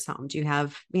leftovers home. Do you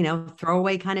have,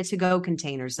 throwaway kind of to-go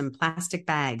containers and plastic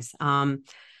bags?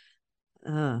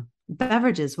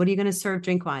 Beverages. What are you going to serve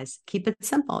drink wise? Keep it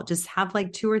simple. Just have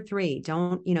like 2 or 3.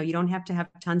 You don't have to have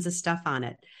tons of stuff on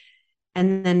it.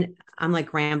 And then I'm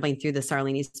like rambling through this,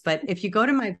 Arlene, but if you go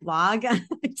to my blog, I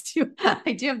do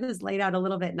have this laid out a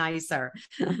little bit nicer.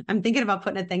 I'm thinking about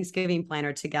putting a Thanksgiving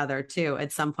planner together too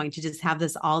at some point, to just have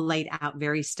this all laid out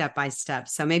very step by step.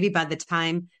 So maybe by the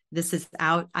time this is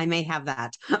out, I may have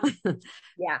that.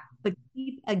 Yeah. But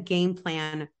keep a game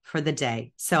plan for the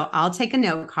day. So I'll take a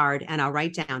note card and I'll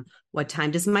write down, what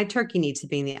time does my turkey need to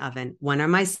be in the oven? When are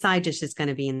my side dishes going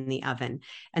to be in the oven?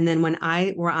 And then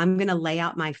where I'm going to lay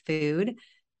out my food,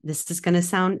 this is going to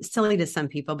sound silly to some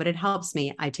people, but it helps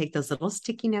me. I take those little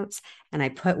sticky notes and I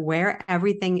put where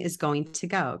everything is going to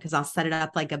go, because I'll set it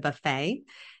up like a buffet.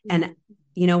 And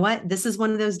you know what? This is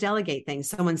one of those delegate things.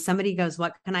 So when somebody goes,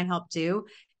 what can I help do?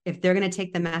 If they're going to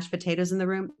take the mashed potatoes in the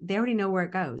room, they already know where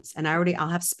it goes. And I'll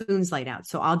have spoons laid out.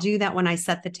 So I'll do that when I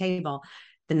set the table.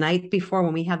 The night before,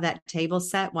 when we have that table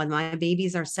set, when my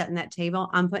babies are setting that table,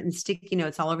 I'm putting sticky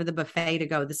notes all over the buffet to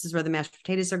go, this is where the mashed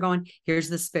potatoes are going. Here's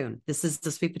the spoon. This is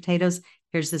the sweet potatoes.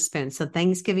 Here's the spoon. So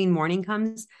Thanksgiving morning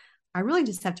comes, I really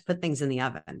just have to put things in the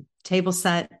oven. Table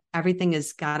set, everything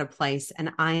has got a place.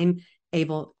 And I'm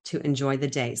able to enjoy the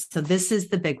day. So this is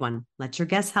the big one. Let your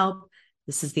guests help.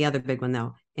 This is the other big one,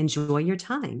 though. Enjoy your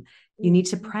time. You need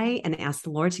to pray and ask the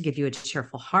Lord to give you a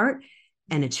cheerful heart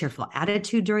and a cheerful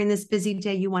attitude during this busy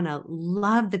day. You want to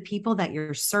love the people that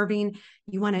you're serving.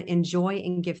 You want to enjoy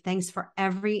and give thanks for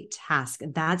every task.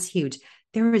 That's huge.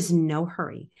 There is no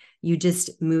hurry. You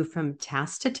just move from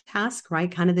task to task,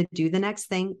 right? Kind of do the next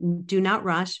thing. Do not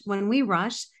rush. When we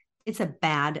rush, it's a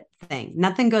bad thing.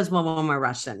 Nothing goes well when we're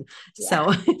rushing. Yeah.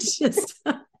 So it's just,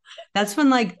 that's when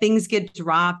like things get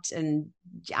dropped and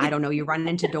I don't know, you run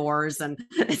into doors and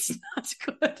it's not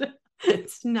good.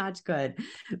 It's not good,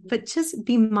 but just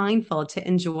be mindful to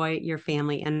enjoy your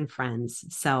family and friends.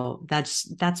 So that's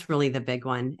really the big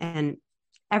one. And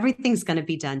everything's going to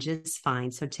be done just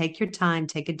fine. So take your time,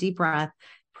 take a deep breath,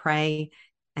 pray,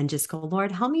 and just go,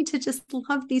 Lord, help me to just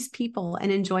love these people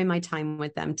and enjoy my time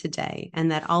with them today.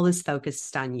 And that all is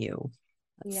focused on you.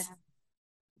 Yeah.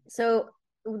 So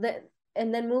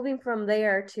and then moving from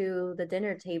there to the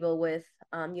dinner table with,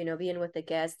 being with the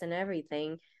guests and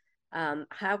everything,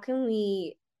 how can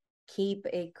we keep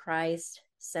a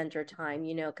Christ-centered time,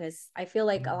 because I feel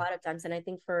like a lot of times, and I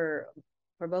think for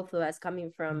both of us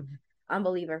coming from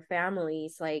unbeliever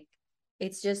families, like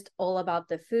it's just all about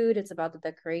the food, it's about the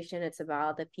decoration, it's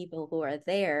about the people who are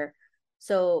there.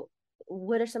 So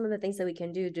what are some of the things that we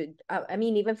can do I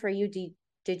mean, even for you,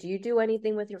 did you do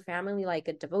anything with your family, like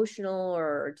a devotional,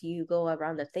 or do you go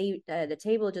around the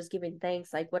table just giving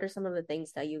thanks? Like, what are some of the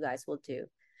things that you guys will do?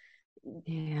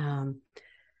 Yeah,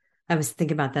 I was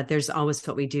thinking about that. There's always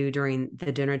what we do during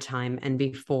the dinner time and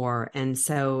before. And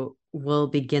so we'll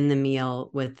begin the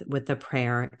meal with a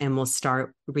prayer and we'll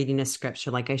start reading a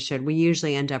scripture like I should. We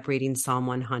usually end up reading Psalm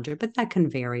 100, but that can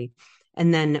vary.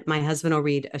 And then my husband will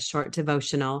read a short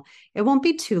devotional. It won't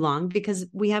be too long because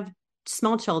we have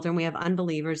small children, we have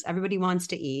unbelievers, everybody wants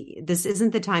to eat. This isn't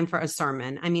the time for a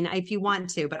sermon. I mean, if you want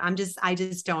to, but I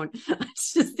just don't, I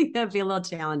just think that'd be a little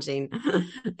challenging.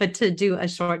 But to do a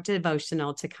short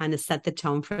devotional to kind of set the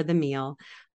tone for the meal.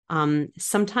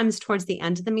 Sometimes towards the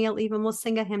end of the meal, even we'll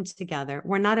sing a hymn together.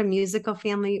 We're not a musical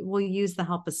family. We'll use the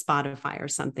help of Spotify or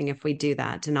something if we do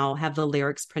that. And I'll have the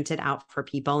lyrics printed out for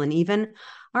people. And even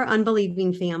our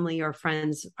unbelieving family or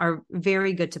friends are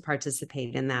very good to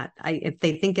participate in that. If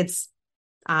they think it's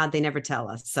odd, they never tell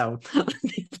us. So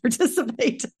they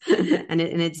participate and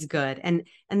it's good. And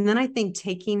then I think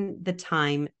taking the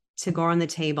time to go around the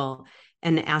table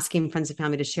and asking friends and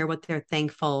family to share what they're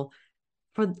thankful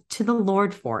to the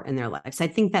Lord for in their lives. I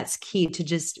think that's key to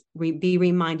just be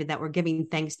reminded that we're giving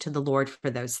thanks to the Lord for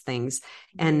those things.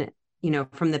 And,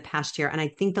 from the past year. And I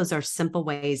think those are simple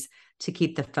ways to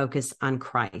keep the focus on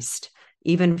Christ,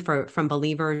 even from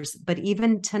believers, but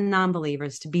even to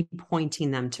non-believers, to be pointing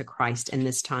them to Christ in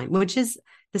this time,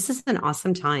 this is an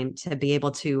awesome time to be able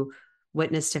to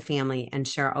witness to family and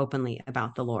share openly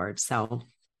about the Lord. So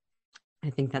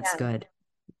I think that's good.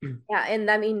 Yeah,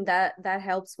 and I mean that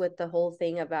helps with the whole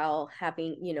thing about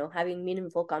having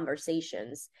meaningful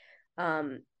conversations.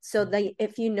 So that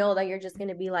if you know that you're just going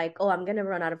to be like, oh, I'm going to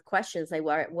run out of questions, like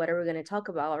what are we going to talk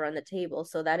about around the table?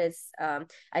 So that is,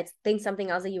 I think something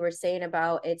else that you were saying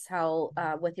about, it's how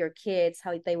with your kids,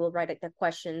 how they will write the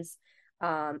questions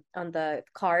on the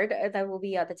card that will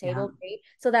be at the table. Yeah. Right?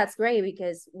 So that's great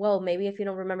because, well, maybe if you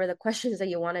don't remember the questions that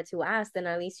you wanted to ask, then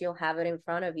at least you'll have it in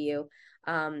front of you,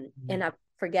 and not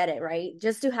forget it, right?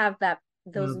 Just to have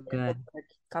those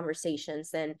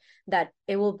conversations, and that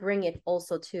it will bring it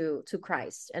also to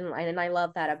Christ. And I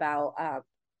love that about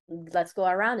let's go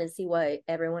around and see what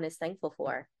everyone is thankful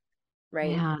for.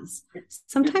 Right. Yes.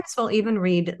 Sometimes we'll even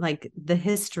read like the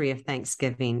history of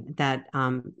Thanksgiving that,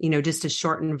 just a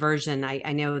shortened version.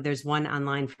 I know there's one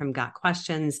online from Got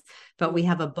Questions, but we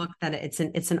have a book that it's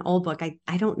an old book.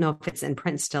 I don't know if it's in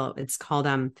print still. It's called,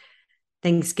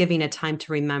 Thanksgiving, A Time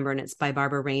to Remember, and it's by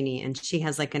Barbara Rainey. And she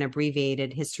has like an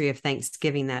abbreviated history of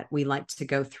Thanksgiving that we like to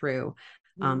go through.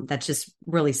 That's just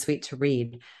really sweet to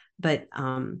read. But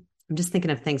I'm just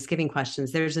thinking of Thanksgiving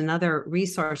questions. There's another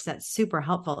resource that's super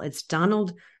helpful. It's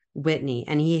Donald Whitney,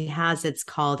 and it's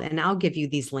called, and I'll give you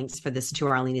these links for this too,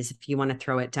 Arlene's, if you want to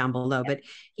throw it down below, but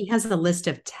he has a list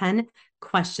of 10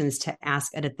 questions to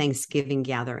ask at a Thanksgiving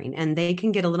gathering, and they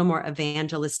can get a little more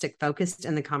evangelistic focused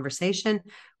in the conversation,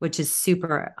 which is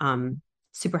super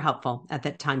helpful at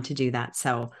that time to do that.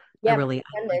 So I like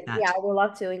that. Yeah, I would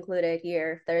love to include it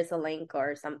here if there's a link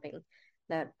or something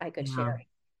that I could share.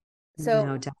 So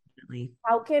no, definitely.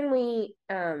 How can we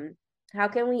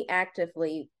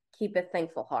actively keep a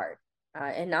thankful heart,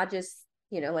 and not just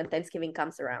when Thanksgiving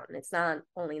comes around? It's not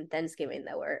only in Thanksgiving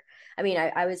that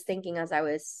I was thinking as I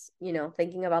was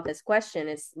thinking about this question,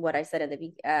 is what I said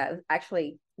at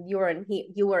actually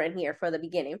you weren't here for the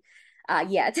beginning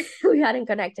yet. We hadn't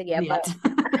connected yet, but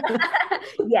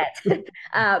yet.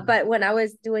 But when I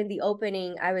was doing the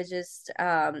opening, I was just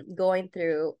going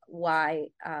through why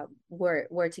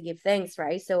we're to give thanks,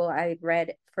 right? So I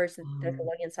read First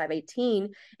Thessalonians 5:18,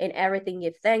 in everything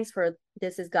give thanks, for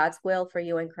this is God's will for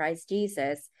you in Christ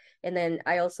Jesus. And then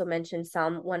I also mentioned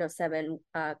Psalm 107,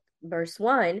 verse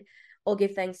 1. Oh,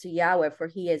 give thanks to Yahweh, for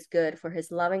he is good, for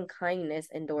his loving kindness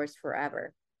endures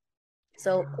forever.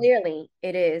 So clearly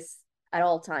it is at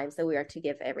all times that we are to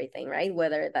give everything, right?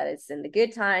 Whether that is in the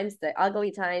good times, the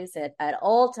ugly times, at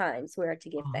all times we are to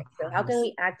give thanks. So how can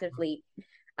we actively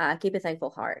keep a thankful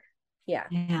heart? Yeah.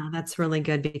 Yeah, that's really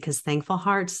good, because thankful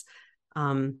hearts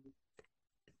are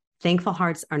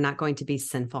not going to be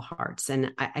sinful hearts.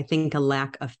 And I think a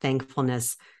lack of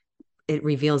thankfulness, it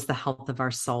reveals the health of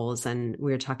our souls. And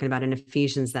we were talking about in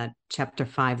Ephesians, that chapter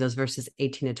 5, those verses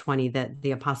 18 to 20, that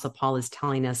the Apostle Paul is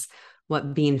telling us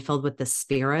what being filled with the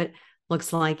Spirit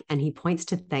looks like. And he points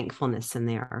to thankfulness in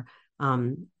there.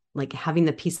 Like having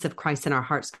the peace of Christ in our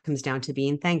hearts comes down to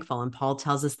being thankful. And Paul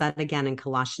tells us that again in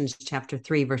Colossians chapter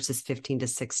 3, verses 15 to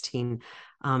 16.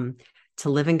 To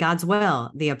live in God's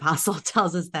will, the apostle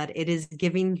tells us that it is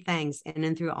giving thanks in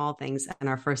and through all things in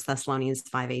our First Thessalonians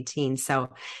 5:18. So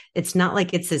it's not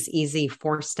like it's this easy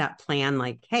 4-step plan,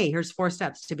 like, hey, here's 4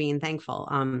 steps to being thankful.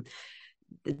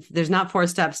 There's not 4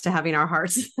 steps to having our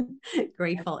hearts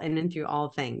grateful in and through all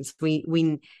things. We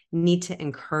need to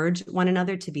encourage one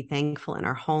another to be thankful in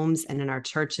our homes and in our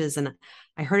churches. And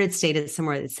I heard it stated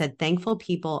somewhere, it said, thankful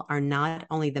people are not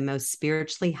only the most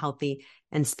spiritually healthy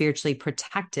and spiritually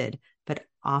protected, but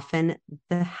often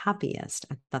the happiest.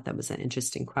 I thought that was an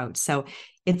interesting quote. So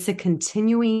it's a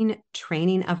continuing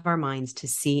training of our minds to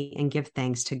see and give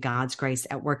thanks to God's grace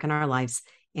at work in our lives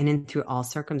in and through all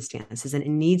circumstances. And it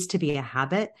needs to be a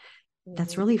habit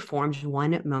that's really formed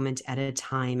one moment at a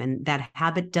time. And that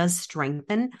habit does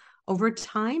strengthen over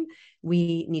time.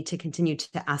 We need to continue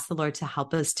to ask the Lord to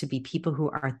help us to be people who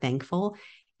are thankful.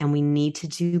 And we need to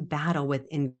do battle with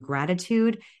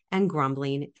ingratitude and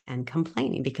grumbling and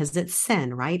complaining, because it's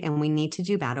sin, right? And we need to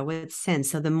do battle with sin.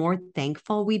 So the more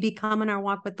thankful we become in our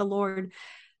walk with the Lord,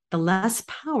 the less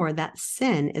power that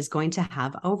sin is going to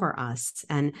have over us.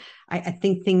 And I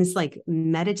think things like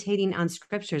meditating on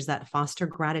scriptures that foster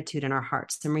gratitude in our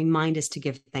hearts and remind us to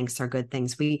give thanks are good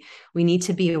things. We need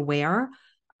to be aware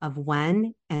of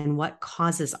when and what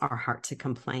causes our heart to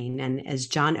complain. And as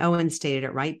John Owen stated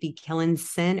it, right, be killing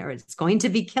sin or it's going to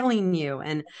be killing you.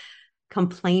 And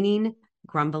complaining,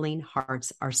 grumbling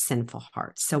hearts are sinful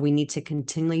hearts. So we need to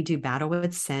continually do battle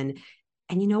with sin.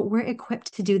 And, we're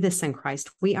equipped to do this in Christ.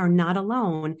 We are not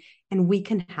alone, and we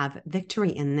can have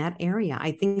victory in that area.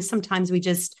 I think sometimes we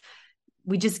just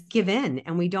give in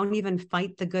and we don't even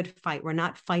fight the good fight. We're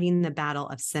not fighting the battle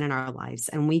of sin in our lives,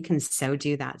 and we can so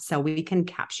do that. So we can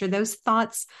capture those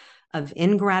thoughts of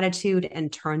ingratitude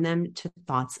and turn them to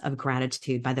thoughts of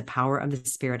gratitude by the power of the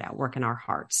Spirit at work in our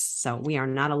hearts. So we are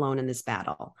not alone in this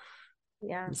battle.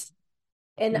 Yeah.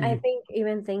 And I think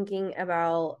even thinking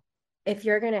about, if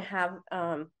you're going to have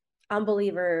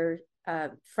unbeliever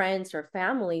friends or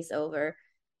families over,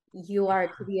 you are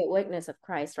to be a witness of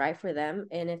Christ, right, for them.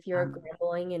 And if you're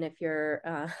grumbling and if you're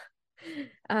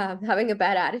having a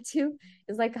bad attitude,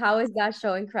 it's like, how is God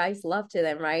showing Christ's love to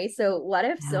them, right? So what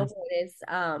if someone is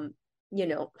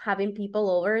having people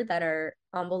over that are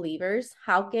unbelievers?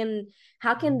 How can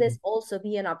this also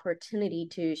be an opportunity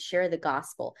to share the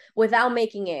gospel without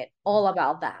making it all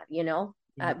about that,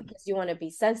 because you want to be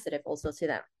sensitive also to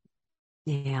them.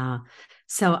 Yeah.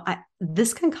 So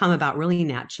this can come about really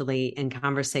naturally in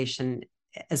conversation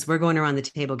as we're going around the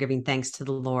table giving thanks to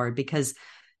the Lord, because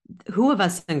who of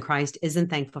us in Christ isn't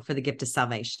thankful for the gift of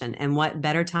salvation? And what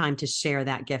better time to share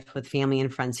that gift with family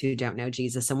and friends who don't know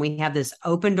Jesus? And we have this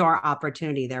open door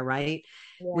opportunity there, right?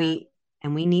 Yeah.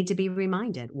 We need to be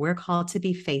reminded we're called to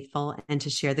be faithful and to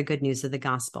share the good news of the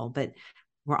gospel, but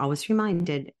we're always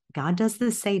reminded God does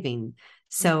the saving.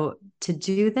 So to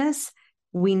do this,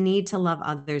 we need to love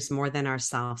others more than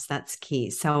ourselves. That's key.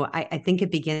 So I think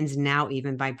it begins now,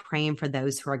 even by praying for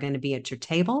those who are going to be at your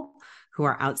table, who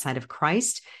are outside of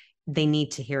Christ. They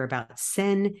need to hear about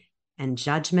sin and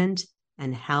judgment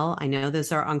and hell. I know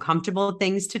those are uncomfortable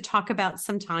things to talk about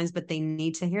sometimes, but they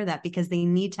need to hear that because they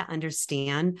need to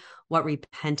understand what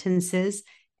repentance is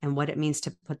and what it means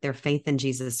to put their faith in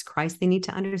Jesus Christ. They need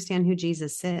to understand who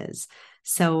Jesus is.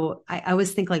 So I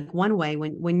always think, like, one way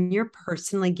when you're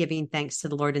personally giving thanks to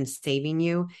the Lord and saving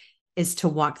you, is to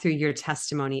walk through your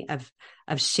testimony of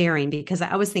sharing, because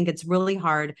I always think it's really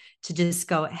hard to just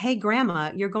go, hey,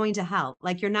 grandma, you're going to hell.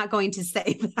 Like, you're not going to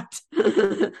say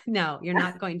that. No, you're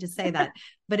not going to say that.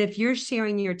 But if you're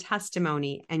sharing your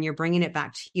testimony and you're bringing it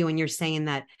back to you and you're saying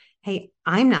that, hey,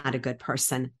 I'm not a good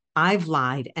person. I've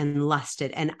lied and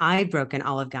lusted and I've broken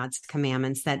all of God's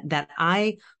commandments, that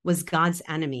I was God's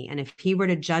enemy. And if he were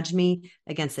to judge me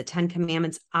against the 10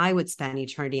 commandments, I would spend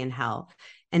eternity in hell.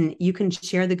 And you can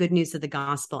share the good news of the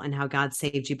gospel and how God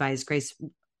saved you by his grace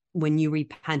when you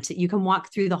repented. You can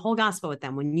walk through the whole gospel with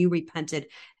them when you repented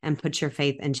and put your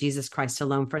faith in Jesus Christ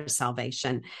alone for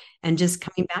salvation. And just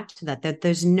coming back to that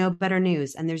there's no better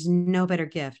news and there's no better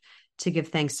gift to give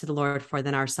thanks to the Lord for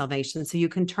than our salvation. So you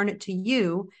can turn it to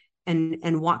you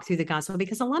and walk through the gospel,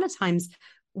 because a lot of times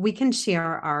we can share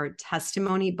our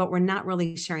testimony, but we're not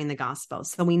really sharing the gospel.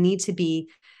 So we need to be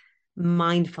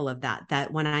mindful of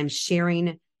that when I'm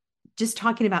sharing, just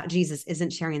talking about Jesus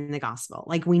isn't sharing the gospel.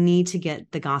 Like, we need to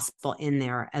get the gospel in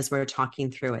there as we're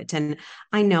talking through it. And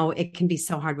I know it can be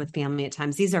so hard with family at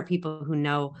times. These are people who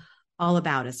know all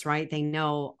about us, right? They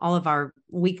know all of our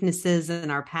weaknesses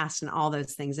and our past and all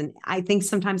those things. And I think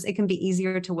sometimes it can be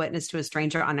easier to witness to a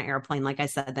stranger on an airplane, like I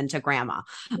said, than to grandma.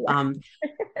 Yeah.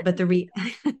 But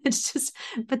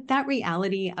but that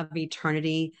reality of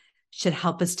eternity should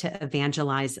help us to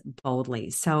evangelize boldly.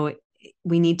 So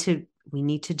we need to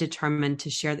determine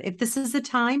to share. If this is the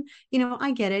time,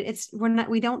 I get it.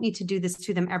 We don't need to do this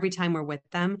to them every time we're with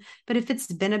them. But if it's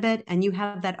been a bit and you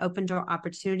have that open door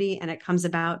opportunity and it comes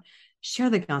about,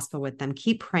 share the gospel with them,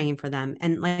 keep praying for them.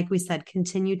 And like we said,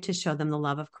 continue to show them the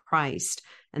love of Christ.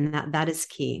 And that is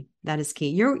key. That is key.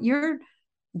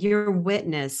 Your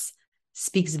witness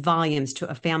speaks volumes to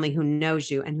a family who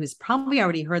knows you and who's probably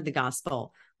already heard the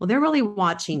gospel. Well, they're really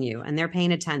watching you and they're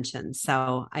paying attention.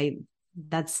 So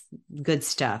that's good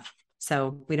stuff.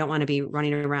 So we don't want to be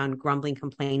running around grumbling,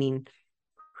 complaining,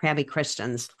 crabby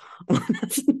Christians.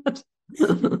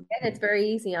 And it's very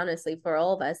easy, honestly, for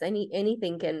all of us.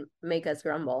 Anything can make us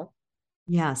grumble.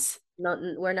 Yes.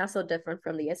 We're not so different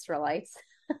from the Israelites.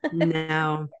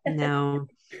 No.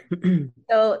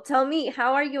 So tell me,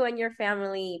 how are you and your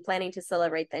family planning to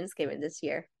celebrate Thanksgiving this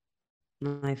year?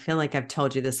 I feel like I've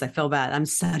told you this. I feel bad. I'm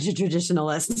such a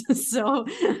traditionalist. So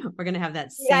we're going to have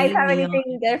that same You guys have meal.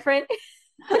 anything different?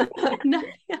 No,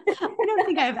 I don't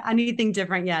think I have anything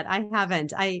different yet. I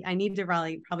haven't. I need to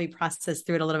probably process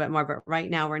through it a little bit more, but right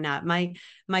now we're not. My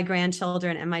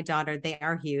grandchildren and my daughter, they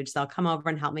are huge. They'll come over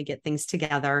and help me get things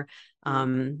together.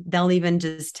 They'll even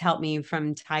just help me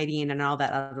from tidying and all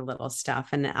that other little stuff.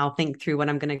 And I'll think through what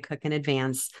I'm going to cook in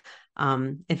advance.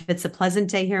 If it's a pleasant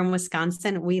day here in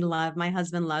Wisconsin, my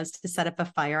husband loves to set up a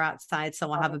fire outside. So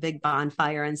we'll have a big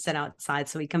bonfire and sit outside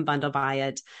so we can bundle by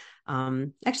it.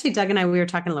 Actually, Doug and I, we were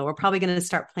talking a little, we're probably going to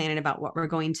start planning about what we're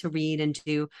going to read and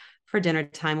do for dinner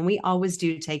time. And we always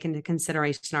do take into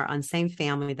consideration our unsaved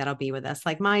family that'll be with us.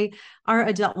 Like our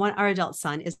adult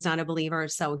son is not a believer.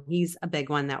 So he's a big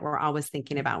one that we're always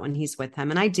thinking about when he's with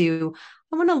him. And I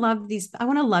want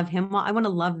to love him well. I want to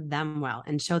love them well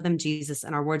and show them Jesus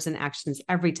in our words and actions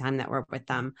every time that we're with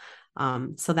them.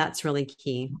 So that's really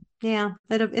key. Yeah,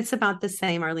 it's about the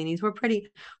same, Arlene. We're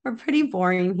pretty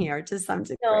boring here to some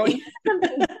degree. No,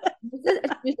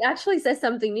 you actually said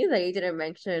something new that you didn't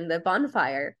mention, the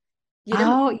bonfire.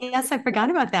 Yes, I forgot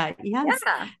about that. Yes.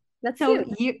 Yeah, that's so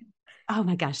cute. Oh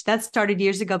my gosh, that started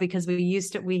years ago because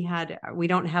we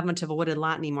don't have much of a wooded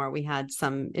lot anymore. We had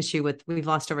some issue we've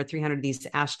lost over 300 of these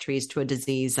ash trees to a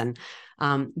disease. And,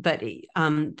 but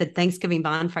the Thanksgiving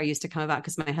bonfire used to come about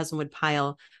because my husband would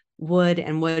pile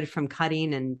wood from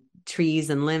cutting and trees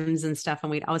and limbs and stuff.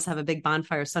 And we'd always have a big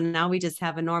bonfire. So now we just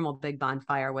have a normal big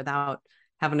bonfire without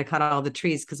having to cut all the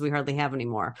trees because we hardly have any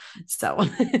more. So,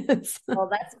 well,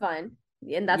 that's fun.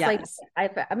 And that's yes.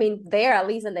 I mean, there, at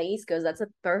least in the East Coast, that's a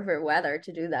perfect weather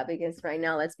to do that because right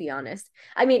now, let's be honest.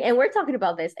 I mean, and we're talking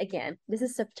about this again. This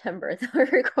is September that we're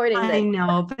recording this. I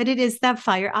know, but it is that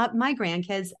fire. My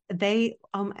grandkids,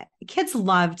 kids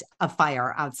loved a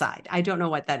fire outside. I don't know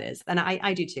what that is. And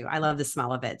I do too. I love the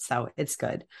smell of it. So it's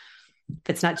good. If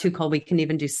it's not too cold, we can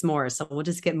even do s'mores. So we'll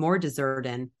just get more dessert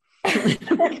in.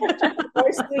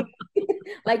 More sweet.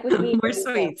 Like with me. More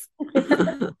sweets.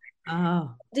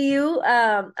 Oh. Do you,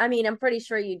 I mean, I'm pretty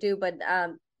sure you do, but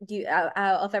do you,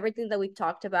 of everything that we've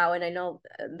talked about, and I know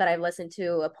that I've listened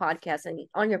to a podcast and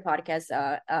on your podcast,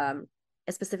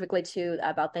 specifically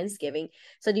about Thanksgiving.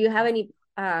 So do you have any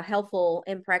helpful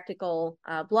and practical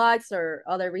blogs or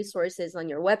other resources on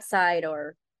your website,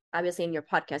 or obviously in your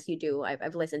podcast you do?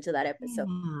 I've listened to that episode.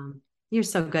 You're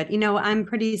so good. You know, I'm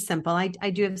pretty simple. I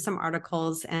do have some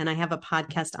articles and I have a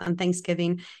podcast on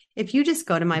Thanksgiving. If you just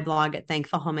go to my blog at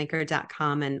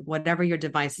thankfulhomemaker.com and whatever your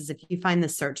device is, if you find the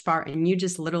search bar and you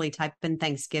just literally type in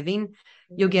Thanksgiving,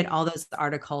 you'll get all those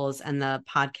articles and the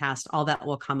podcast, all that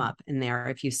will come up in there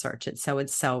if you search it. So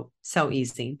it's so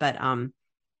easy. But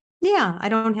yeah, I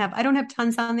don't have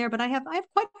tons on there, but I have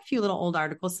quite a few little old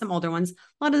articles, some older ones,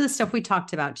 a lot of the stuff we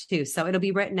talked about too. So it'll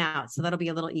be written out. So that'll be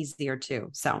a little easier too.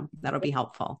 So that'll be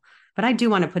helpful. But I do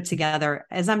want to put together,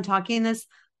 as I'm talking this,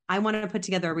 I want to put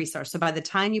together a resource. So by the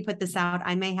time you put this out,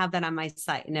 I may have that on my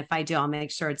site. And if I do, I'll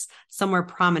make sure it's somewhere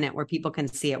prominent where people can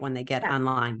see it when they get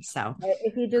online. So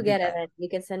if you do get it, you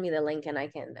can send me the link and I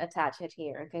can attach it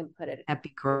here. I can put it. That'd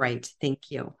be great. Thank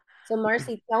you. So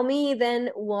Marcy, tell me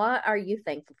then, what are you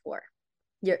thankful for?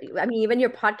 Even your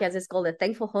podcast is called The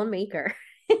Thankful Homemaker.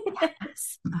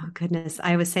 Yes. Oh goodness.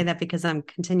 I always say that because I'm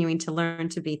continuing to learn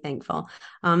to be thankful.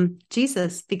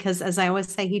 Jesus, because as I always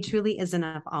say, he truly is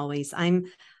enough always. I'm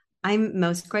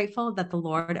most grateful that the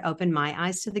Lord opened my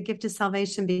eyes to the gift of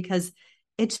salvation because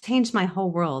it changed my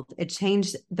whole world. It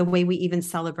changed the way we even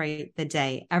celebrate the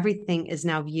day. Everything is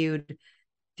now viewed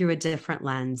through a different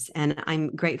lens. And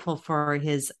I'm grateful for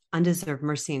his undeserved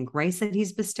mercy and grace that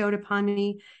he's bestowed upon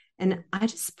me. And I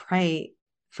just pray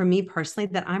for me personally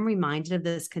that I'm reminded of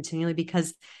this continually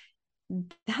because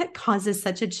that causes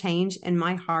such a change in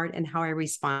my heart and how I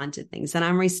respond to things. And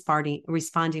I'm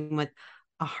responding with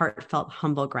a heartfelt,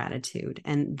 humble gratitude.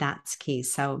 And that's key.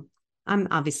 So I'm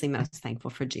obviously most thankful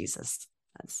for Jesus.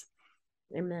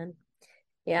 Amen.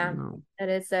 Yeah, that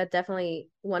is definitely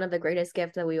one of the greatest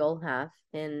gifts that we all have.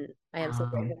 And I am so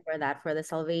grateful for that, for the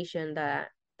salvation that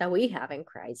we have in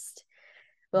Christ.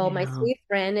 Well, my sweet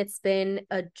friend, it's been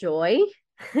a joy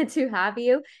to have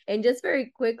you. And just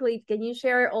very quickly, can you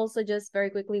share also just very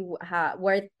quickly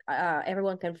where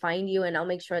everyone can find you? And I'll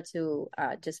make sure to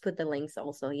just put the links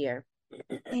also here.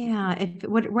 Yeah,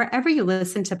 wherever you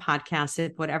listen to podcasts,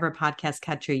 if whatever podcast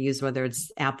catcher you use, whether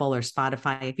it's Apple or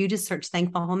Spotify, if you just search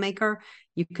Thankful Homemaker,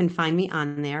 you can find me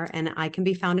on there, and I can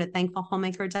be found at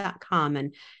thankfulhomemaker.com.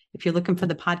 And if you're looking for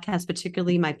the podcast,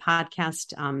 particularly my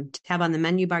podcast tab on the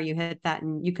menu bar, you hit that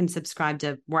and you can subscribe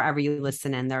to wherever you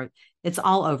listen in there. It's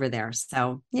all over there.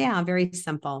 So yeah, very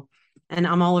simple. And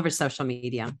I'm all over social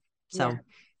media. So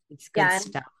it's good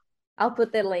stuff. I'll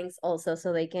put the links also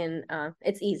so they can,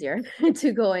 it's easier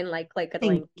to go and click a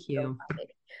link. Thank you.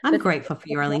 I'm grateful for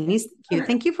you, Arlene. Thank you.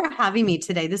 Thank you for having me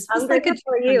today. This was like a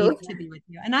for you to be with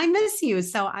you. And I miss you.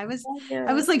 So I was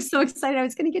like so excited. I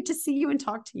was going to get to see you and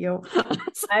talk to you.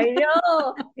 I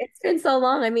know. It's been so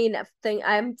long. I mean,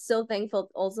 I'm so thankful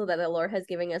also that the Lord has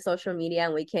given us social media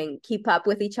and we can keep up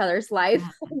with each other's life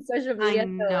on social media.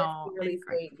 So it's really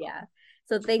sweet. Yeah.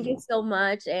 So thank you so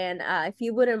much. And if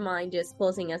you wouldn't mind just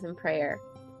closing us in prayer.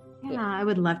 Yeah, I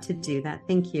would love to do that.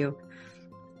 Thank you.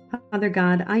 Father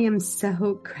God, I am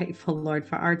so grateful, Lord,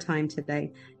 for our time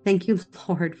today. Thank you,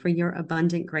 Lord, for your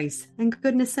abundant grace and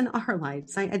goodness in our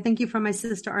lives. I thank you for my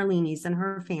sister Arlene's and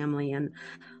her family. And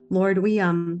Lord, we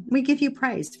give you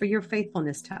praise for your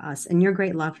faithfulness to us and your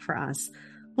great love for us.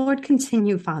 Lord,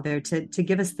 continue, Father, to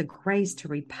give us the grace to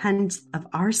repent of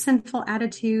our sinful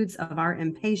attitudes, of our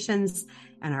impatience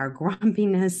and our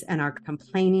grumpiness and our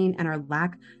complaining and our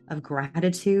lack of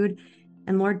gratitude.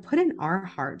 And Lord, put in our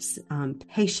hearts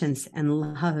patience and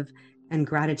love and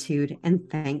gratitude and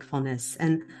thankfulness.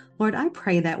 And Lord, I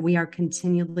pray that we are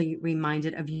continually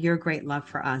reminded of your great love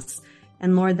for us.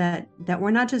 And Lord, that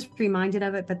we're not just reminded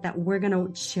of it, but that we're going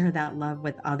to share that love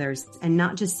with others, and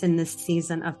not just in this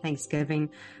season of Thanksgiving,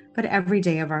 but every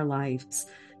day of our lives.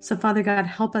 So Father God,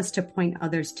 help us to point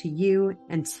others to you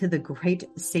and to the great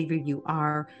Savior you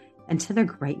are, and to the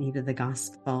great need of the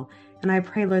gospel. And I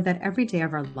pray, Lord, that every day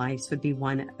of our lives would be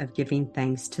one of giving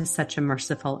thanks to such a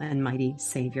merciful and mighty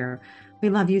Savior. We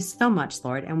love you so much,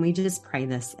 Lord, and we just pray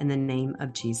this in the name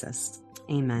of Jesus.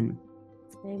 Amen.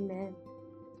 Amen.